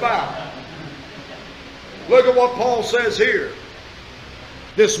mystery's about. Look at what Paul says here.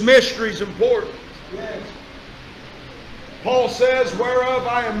 This mystery is important. Paul says, whereof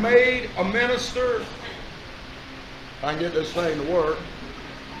I am made a minister. I can get this thing to work.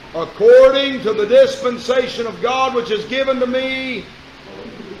 According to the dispensation of God which is given to me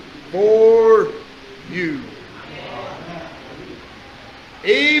for you.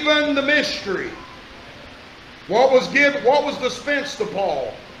 Even the mystery. What was dispensed to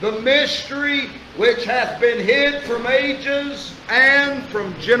Paul? The mystery which hath been hid from ages and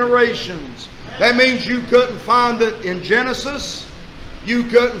from generations. That means you couldn't find it in Genesis. You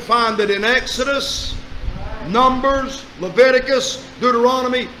couldn't find it in Exodus, Numbers, Leviticus,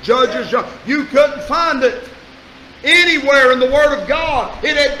 Deuteronomy, Judges. You couldn't find it anywhere in the Word of God.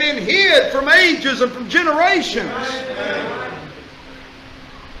 It had been hid from ages and from generations.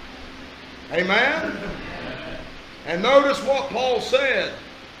 Amen? And notice what Paul said.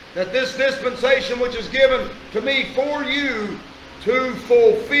 That this dispensation which is given to me for you to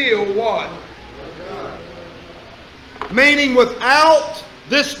fulfill what? Meaning without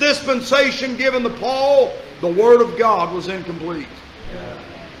this dispensation given to Paul, the Word of God was incomplete.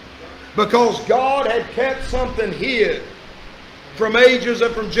 Because God had kept something hid from ages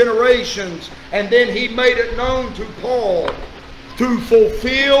and from generations, and then He made it known to Paul to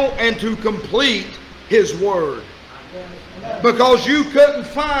fulfill and to complete His Word. Because you couldn't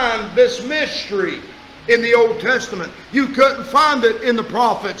find this mystery in the Old Testament. You couldn't find it in the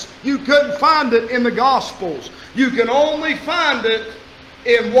prophets. You couldn't find it in the Gospels. You can only find it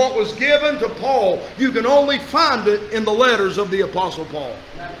in what was given to Paul. You can only find it in the letters of the Apostle Paul.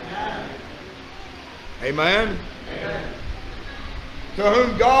 Amen? Amen. To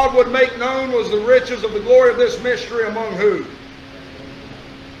whom God would make known was the riches of the glory of this mystery among who?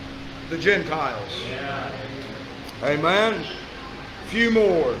 The Gentiles. Yeah. Amen. A few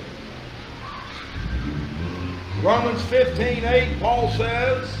more. Romans 15:8, Paul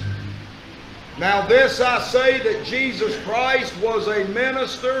says, Now this I say, that Jesus Christ was a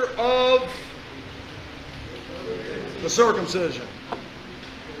minister of the circumcision.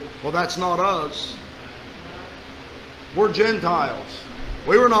 Well, that's not us. We're Gentiles.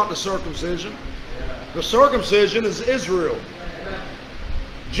 We were not the circumcision. The circumcision is Israel.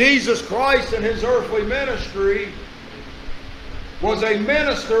 Jesus Christ in his earthly ministry was a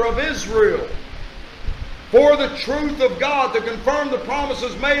minister of Israel, for the truth of God, to confirm the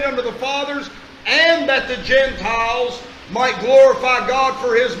promises made unto the fathers, and that the Gentiles might glorify God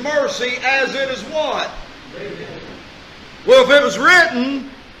for his mercy, as it is what? Well, if it was written,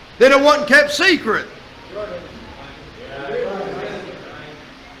 then it wasn't kept secret.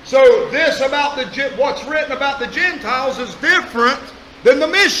 So this about what's written about the Gentiles is different than the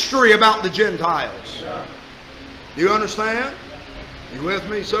mystery about the Gentiles. Do you understand? You with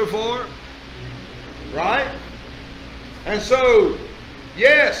me so far? Right? And so,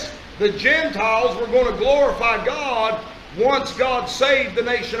 yes, the Gentiles were going to glorify God once God saved the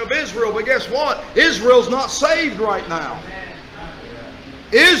nation of Israel. But guess what? Israel's not saved right now.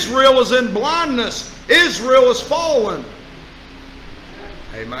 Israel is in blindness. Israel is fallen.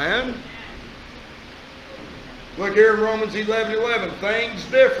 Amen. Look here in Romans 11:11. Things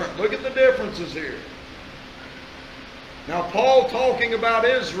different. Look at the differences here. Now Paul talking about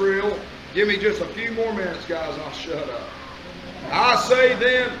Israel. Give me just a few more minutes, guys, and I'll shut up. I say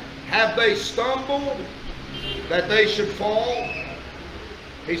then, have they stumbled that they should fall?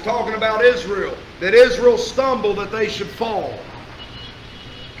 He's talking about Israel. That Israel stumbled that they should fall.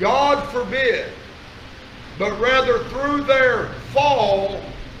 God forbid. But rather through their fall,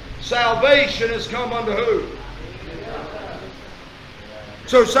 salvation has come unto who?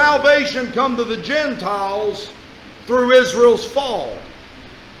 So salvation come to the Gentiles through Israel's fall.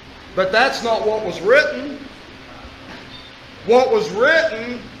 But that's not what was written. What was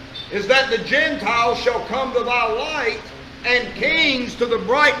written is that the Gentiles shall come to thy light, and kings to the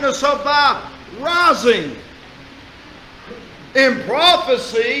brightness of thy rising. In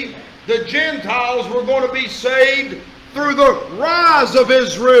prophecy, the Gentiles were going to be saved through the rise of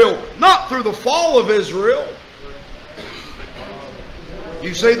Israel, not through the fall of Israel.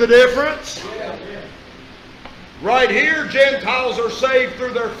 You see the difference? Right here, Gentiles are saved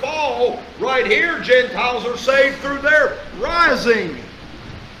through their fall. Right here, Gentiles are saved through their rising.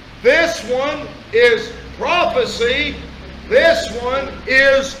 This one is prophecy. This one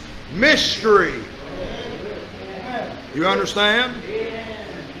is mystery. You understand?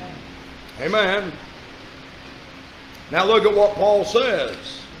 Amen. Now look at what Paul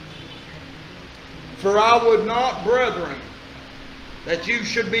says. For I would not, brethren, that you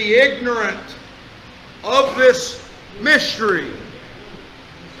should be ignorant of this mystery.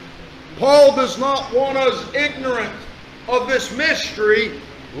 Paul does not want us ignorant of this mystery,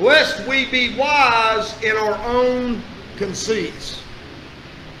 lest we be wise in our own conceits.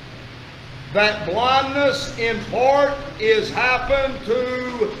 That blindness in part is happened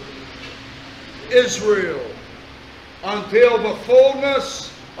to Israel until the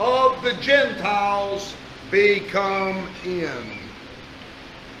fullness of the Gentiles be come in.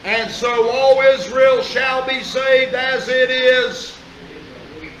 And so all Israel shall be saved as it is.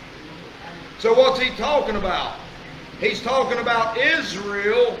 So what's he talking about? He's talking about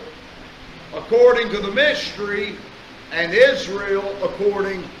Israel according to the mystery, and Israel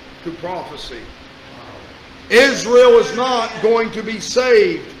according to prophecy. Israel is not going to be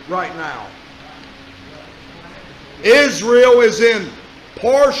saved right now. Israel is in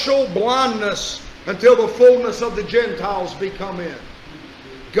partial blindness until the fullness of the Gentiles be come in.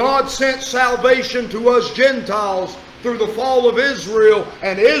 God sent salvation to us Gentiles through the fall of Israel,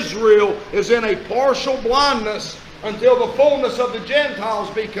 and Israel is in a partial blindness until the fullness of the Gentiles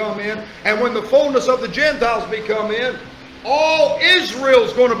be come in. And when the fullness of the Gentiles be come in, all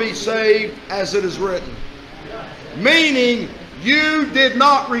Israel's going to be saved, as it is written. Meaning, you did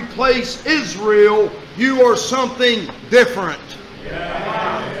not replace Israel, you are something different.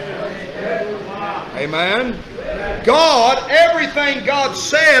 Amen. God, everything God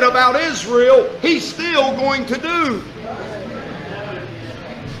said about Israel, He's still going to do.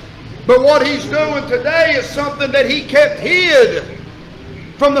 But what He's doing today is something that He kept hid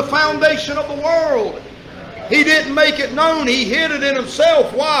from the foundation of the world. He didn't make it known. He hid it in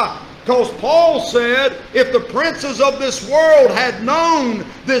Himself. Why? Because Paul said, if the princes of this world had known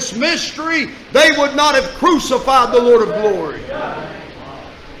this mystery, they would not have crucified the Lord of glory.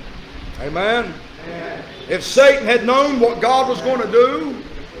 Amen. If Satan had known what God was going to do,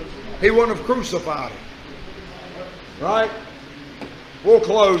 he wouldn't have crucified him. Right? We'll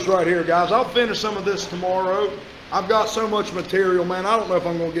close right here, guys. I'll finish some of this tomorrow. I've got so much material, man. I don't know if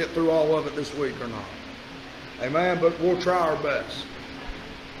I'm going to get through all of it this week or not. Amen. But we'll try our best.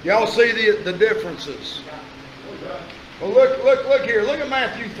 Y'all see the differences? Well, look here. Look at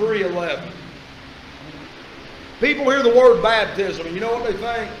Matthew 3:11. People hear the word baptism, and you know what they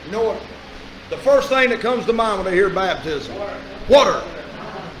think? You know what? The first thing that comes to mind when they hear baptism, water.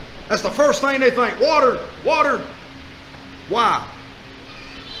 That's the first thing they think. Water, water. Why?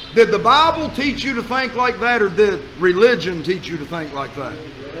 Did the Bible teach you to think like that, or did religion teach you to think like that?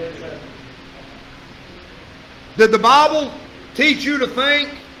 Did the Bible teach you to think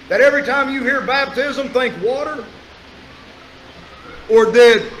that every time you hear baptism, think water? Or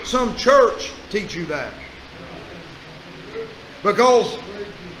did some church teach you that? Because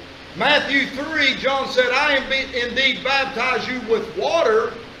Matthew 3, John said, I indeed baptize you with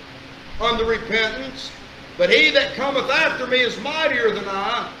water unto repentance, but he that cometh after me is mightier than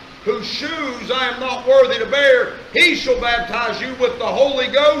I, whose shoes I am not worthy to bear. He shall baptize you with the Holy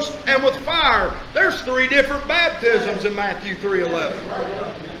Ghost and with fire. There's 3 different baptisms in Matthew 3:11.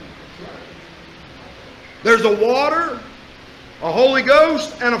 There's a water, a Holy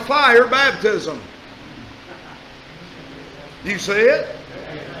Ghost, and a fire baptism. You see it?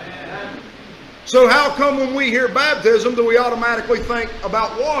 So how come when we hear baptism do we automatically think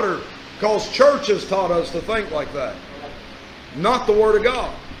about water? Because churches taught us to think like that. Not the Word of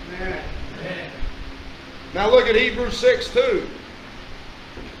God. Now look at Hebrews 6:2.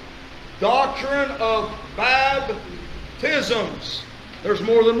 Doctrine of baptisms. There's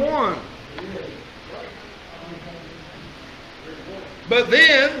more than one. But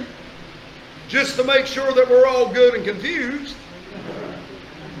then, just to make sure that we're all good and confused,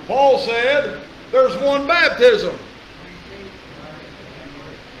 Paul said there's one baptism.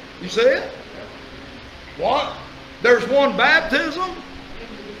 You see it? What? There's one baptism?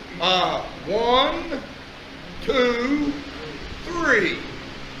 1, 2, 3.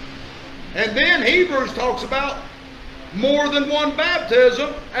 And then Hebrews talks about more than one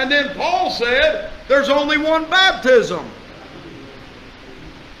baptism. And then Paul said there's only one baptism.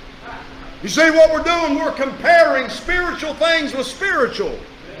 You see what we're doing? We're comparing spiritual things with spiritual.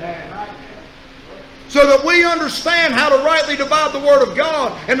 So that we understand how to rightly divide the Word of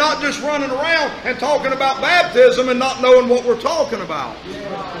God and not just running around and talking about baptism and not knowing what we're talking about.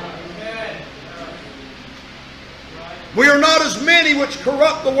 We are not as many which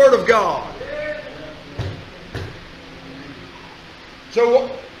corrupt the Word of God. So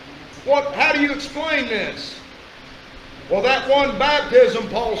how do you explain this? Well, that one baptism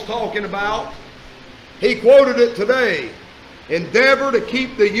Paul's talking about, he quoted it today. Endeavor to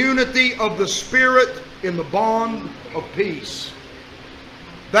keep the unity of the Spirit in the bond of peace.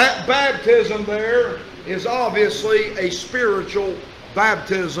 That baptism there is obviously a spiritual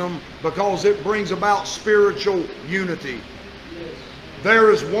baptism because it brings about spiritual unity.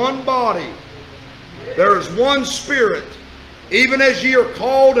 There is one body. There is one Spirit. Even as ye are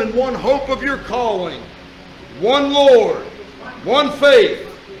called in one hope of your calling. One Lord, one faith,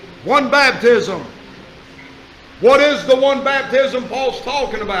 one baptism. What is the one baptism Paul's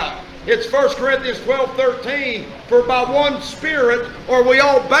talking about? It's 1 Corinthians 12:13. For by one Spirit are we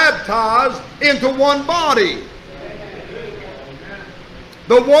all baptized into one body.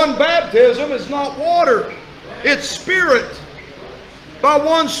 The one baptism is not water. It's Spirit. By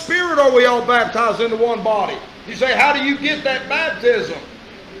one Spirit are we all baptized into one body. You say, how do you get that baptism?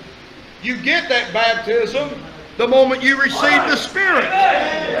 You get that baptism the moment you receive the Spirit.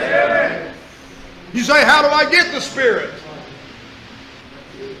 You say, how do I get the Spirit?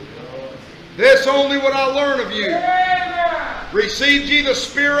 This only would I learn of you. Received ye the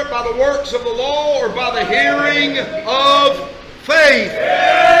Spirit by the works of the law or by the hearing of faith?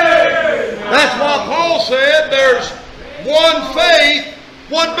 That's why Paul said there's one faith,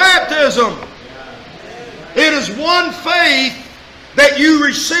 one baptism. It is one faith that you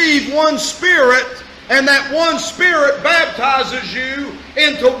receive one Spirit, and that one Spirit baptizes you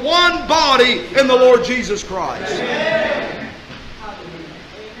into one body in the Lord Jesus Christ.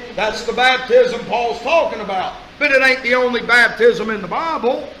 That's the baptism Paul's talking about. But it ain't the only baptism in the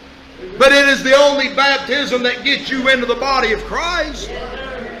Bible. But it is the only baptism that gets you into the body of Christ.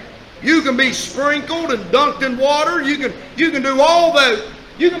 You can be sprinkled and dunked in water. You can do all that.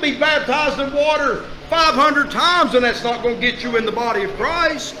 You can be baptized in water 500 times and that's not going to get you in the body of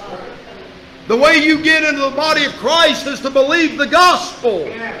Christ. The way you get into the body of Christ is to believe the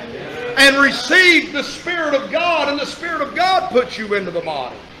gospel and receive the Spirit of God, and the Spirit of God puts you into the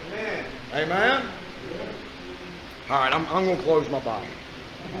body. Amen? All right, I'm going to close my Bible.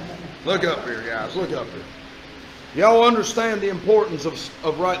 Look up here, guys. Look up here. Y'all understand the importance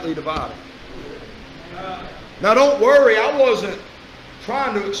of rightly dividing. Now don't worry, I wasn't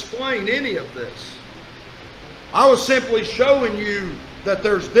trying to explain any of this. I was simply showing you that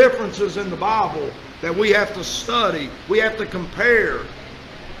there's differences in the Bible that we have to study, we have to compare,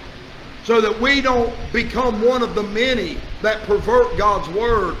 so that we don't become one of the many that pervert God's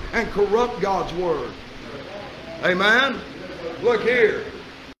Word and corrupt God's Word. Amen? Look here.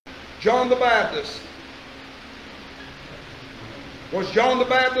 John the Baptist. Was John the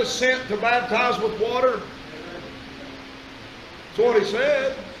Baptist sent to baptize with water? That's what he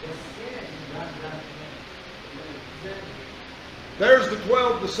said. There's the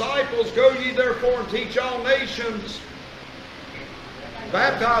 12 disciples. Go ye therefore and teach all nations,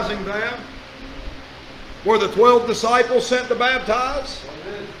 baptizing them. Were the 12 disciples sent to baptize?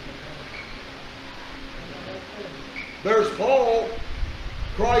 There's Paul.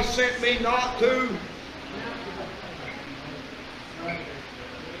 Christ sent me not to.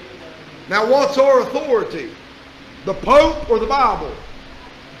 Now what's our authority? The Pope or the Bible?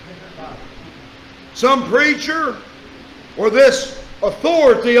 Some preacher or this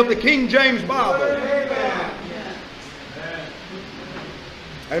authority of the King James Bible?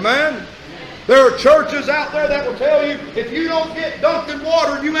 Amen? There are churches out there that will tell you, if you don't get dunked in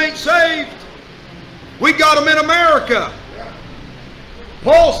water, you ain't saved. We got them in America.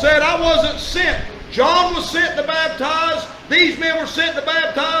 Paul said, I wasn't sent. John was sent to baptize. These men were sent to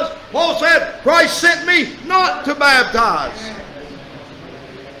baptize. Paul said, Christ sent me not to baptize.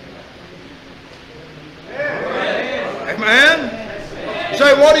 Amen?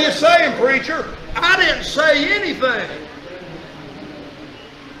 Say, what are you saying, preacher? I didn't say anything.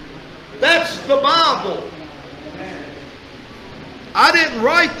 That's the Bible. I didn't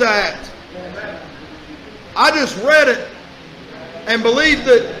write that. I just read it and believed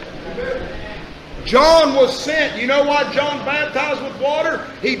that John was sent. You know why John baptized with water?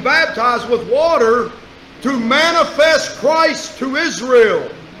 He baptized with water to manifest Christ to Israel.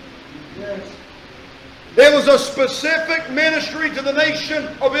 It was a specific ministry to the nation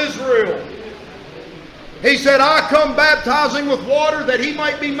of Israel. He said, I come baptizing with water that he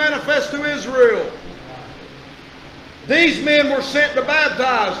might be manifest to Israel. These men were sent to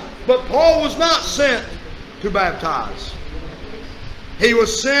baptize, but Paul was not sent to baptize. He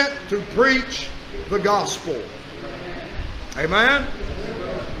was sent to preach the gospel. Amen?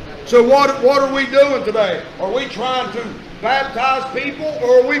 So what are we doing today? Are we trying to baptize people,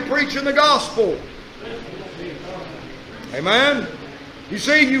 or are we preaching the gospel? Amen? You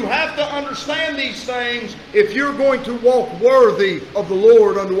see, you have to understand these things if you're going to walk worthy of the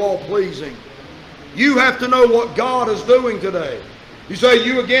Lord unto all pleasing. You have to know what God is doing today. You say,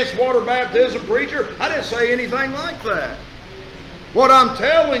 you against water baptism, preacher? I didn't say anything like that. What I'm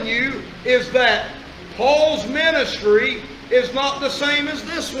telling you is that Paul's ministry is not the same as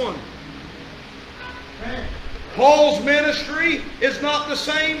this one. Paul's ministry is not the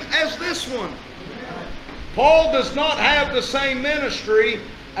same as this one. Paul does not have the same ministry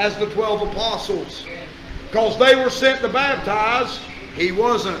as the 12 apostles. Because they were sent to baptize, he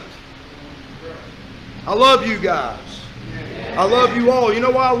wasn't. I love you guys. I love you all. You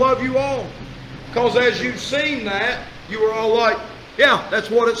know why I love you all? Because as you've seen that, you were all like, yeah, that's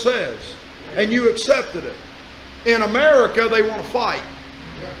what it says. And you accepted it. In America, they want to fight.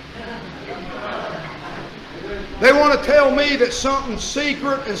 They want to tell me that something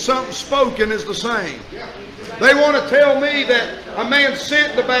secret and something spoken is the same. They want to tell me that a man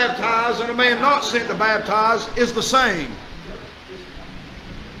sent to baptize and a man not sent to baptize is the same.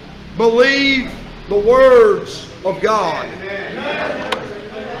 Believe the words of God.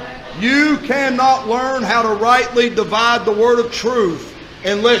 You cannot learn how to rightly divide the word of truth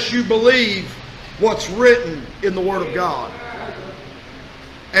unless you believe what's written in the Word of God.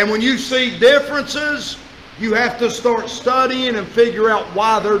 And when you see differences, you have to start studying and figure out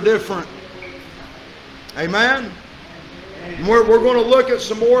why they're different. Amen? And we're going to look at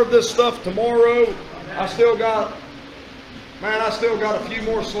some more of this stuff tomorrow. I still got a few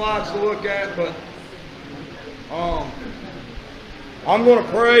more slides to look at, but I'm going to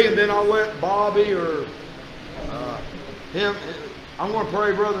pray, and then I'll let Bobby or him. I'm going to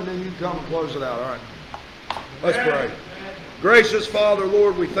pray, brother, and then you come and close it out. All right. Let's pray. Gracious Father,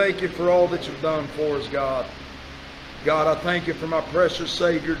 Lord, we thank you for all that you've done for us, God. God, I thank you for my precious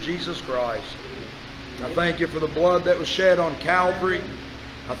Savior, Jesus Christ. I thank you for the blood that was shed on Calvary.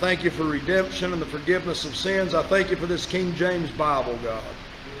 I thank you for redemption and the forgiveness of sins. I thank you for this King James Bible, God.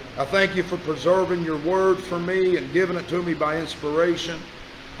 I thank you for preserving your word for me and giving it to me by inspiration.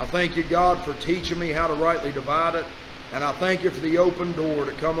 I thank you, God, for teaching me how to rightly divide it. And I thank you for the open door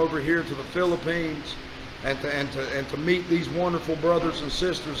to come over here to the Philippines. and to meet these wonderful brothers and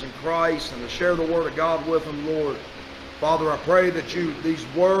sisters in Christ and to share the Word of God with them, Lord. Father, I pray that these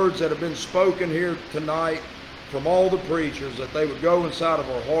words that have been spoken here tonight from all the preachers, that they would go inside of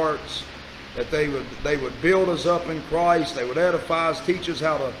our hearts, that they would build us up in Christ, they would edify us, teach us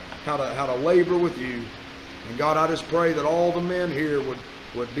how to labor with you. And God, I just pray that all the men here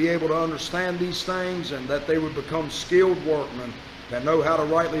would be able to understand these things, and that they would become skilled workmen that know how to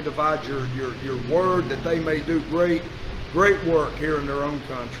rightly divide your word, that they may do great work here in their own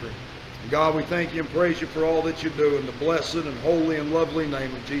country. And God, we thank you and praise you for all that you do in the blessed and holy and lovely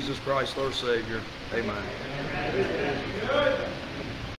name of Jesus Christ our Savior. Amen.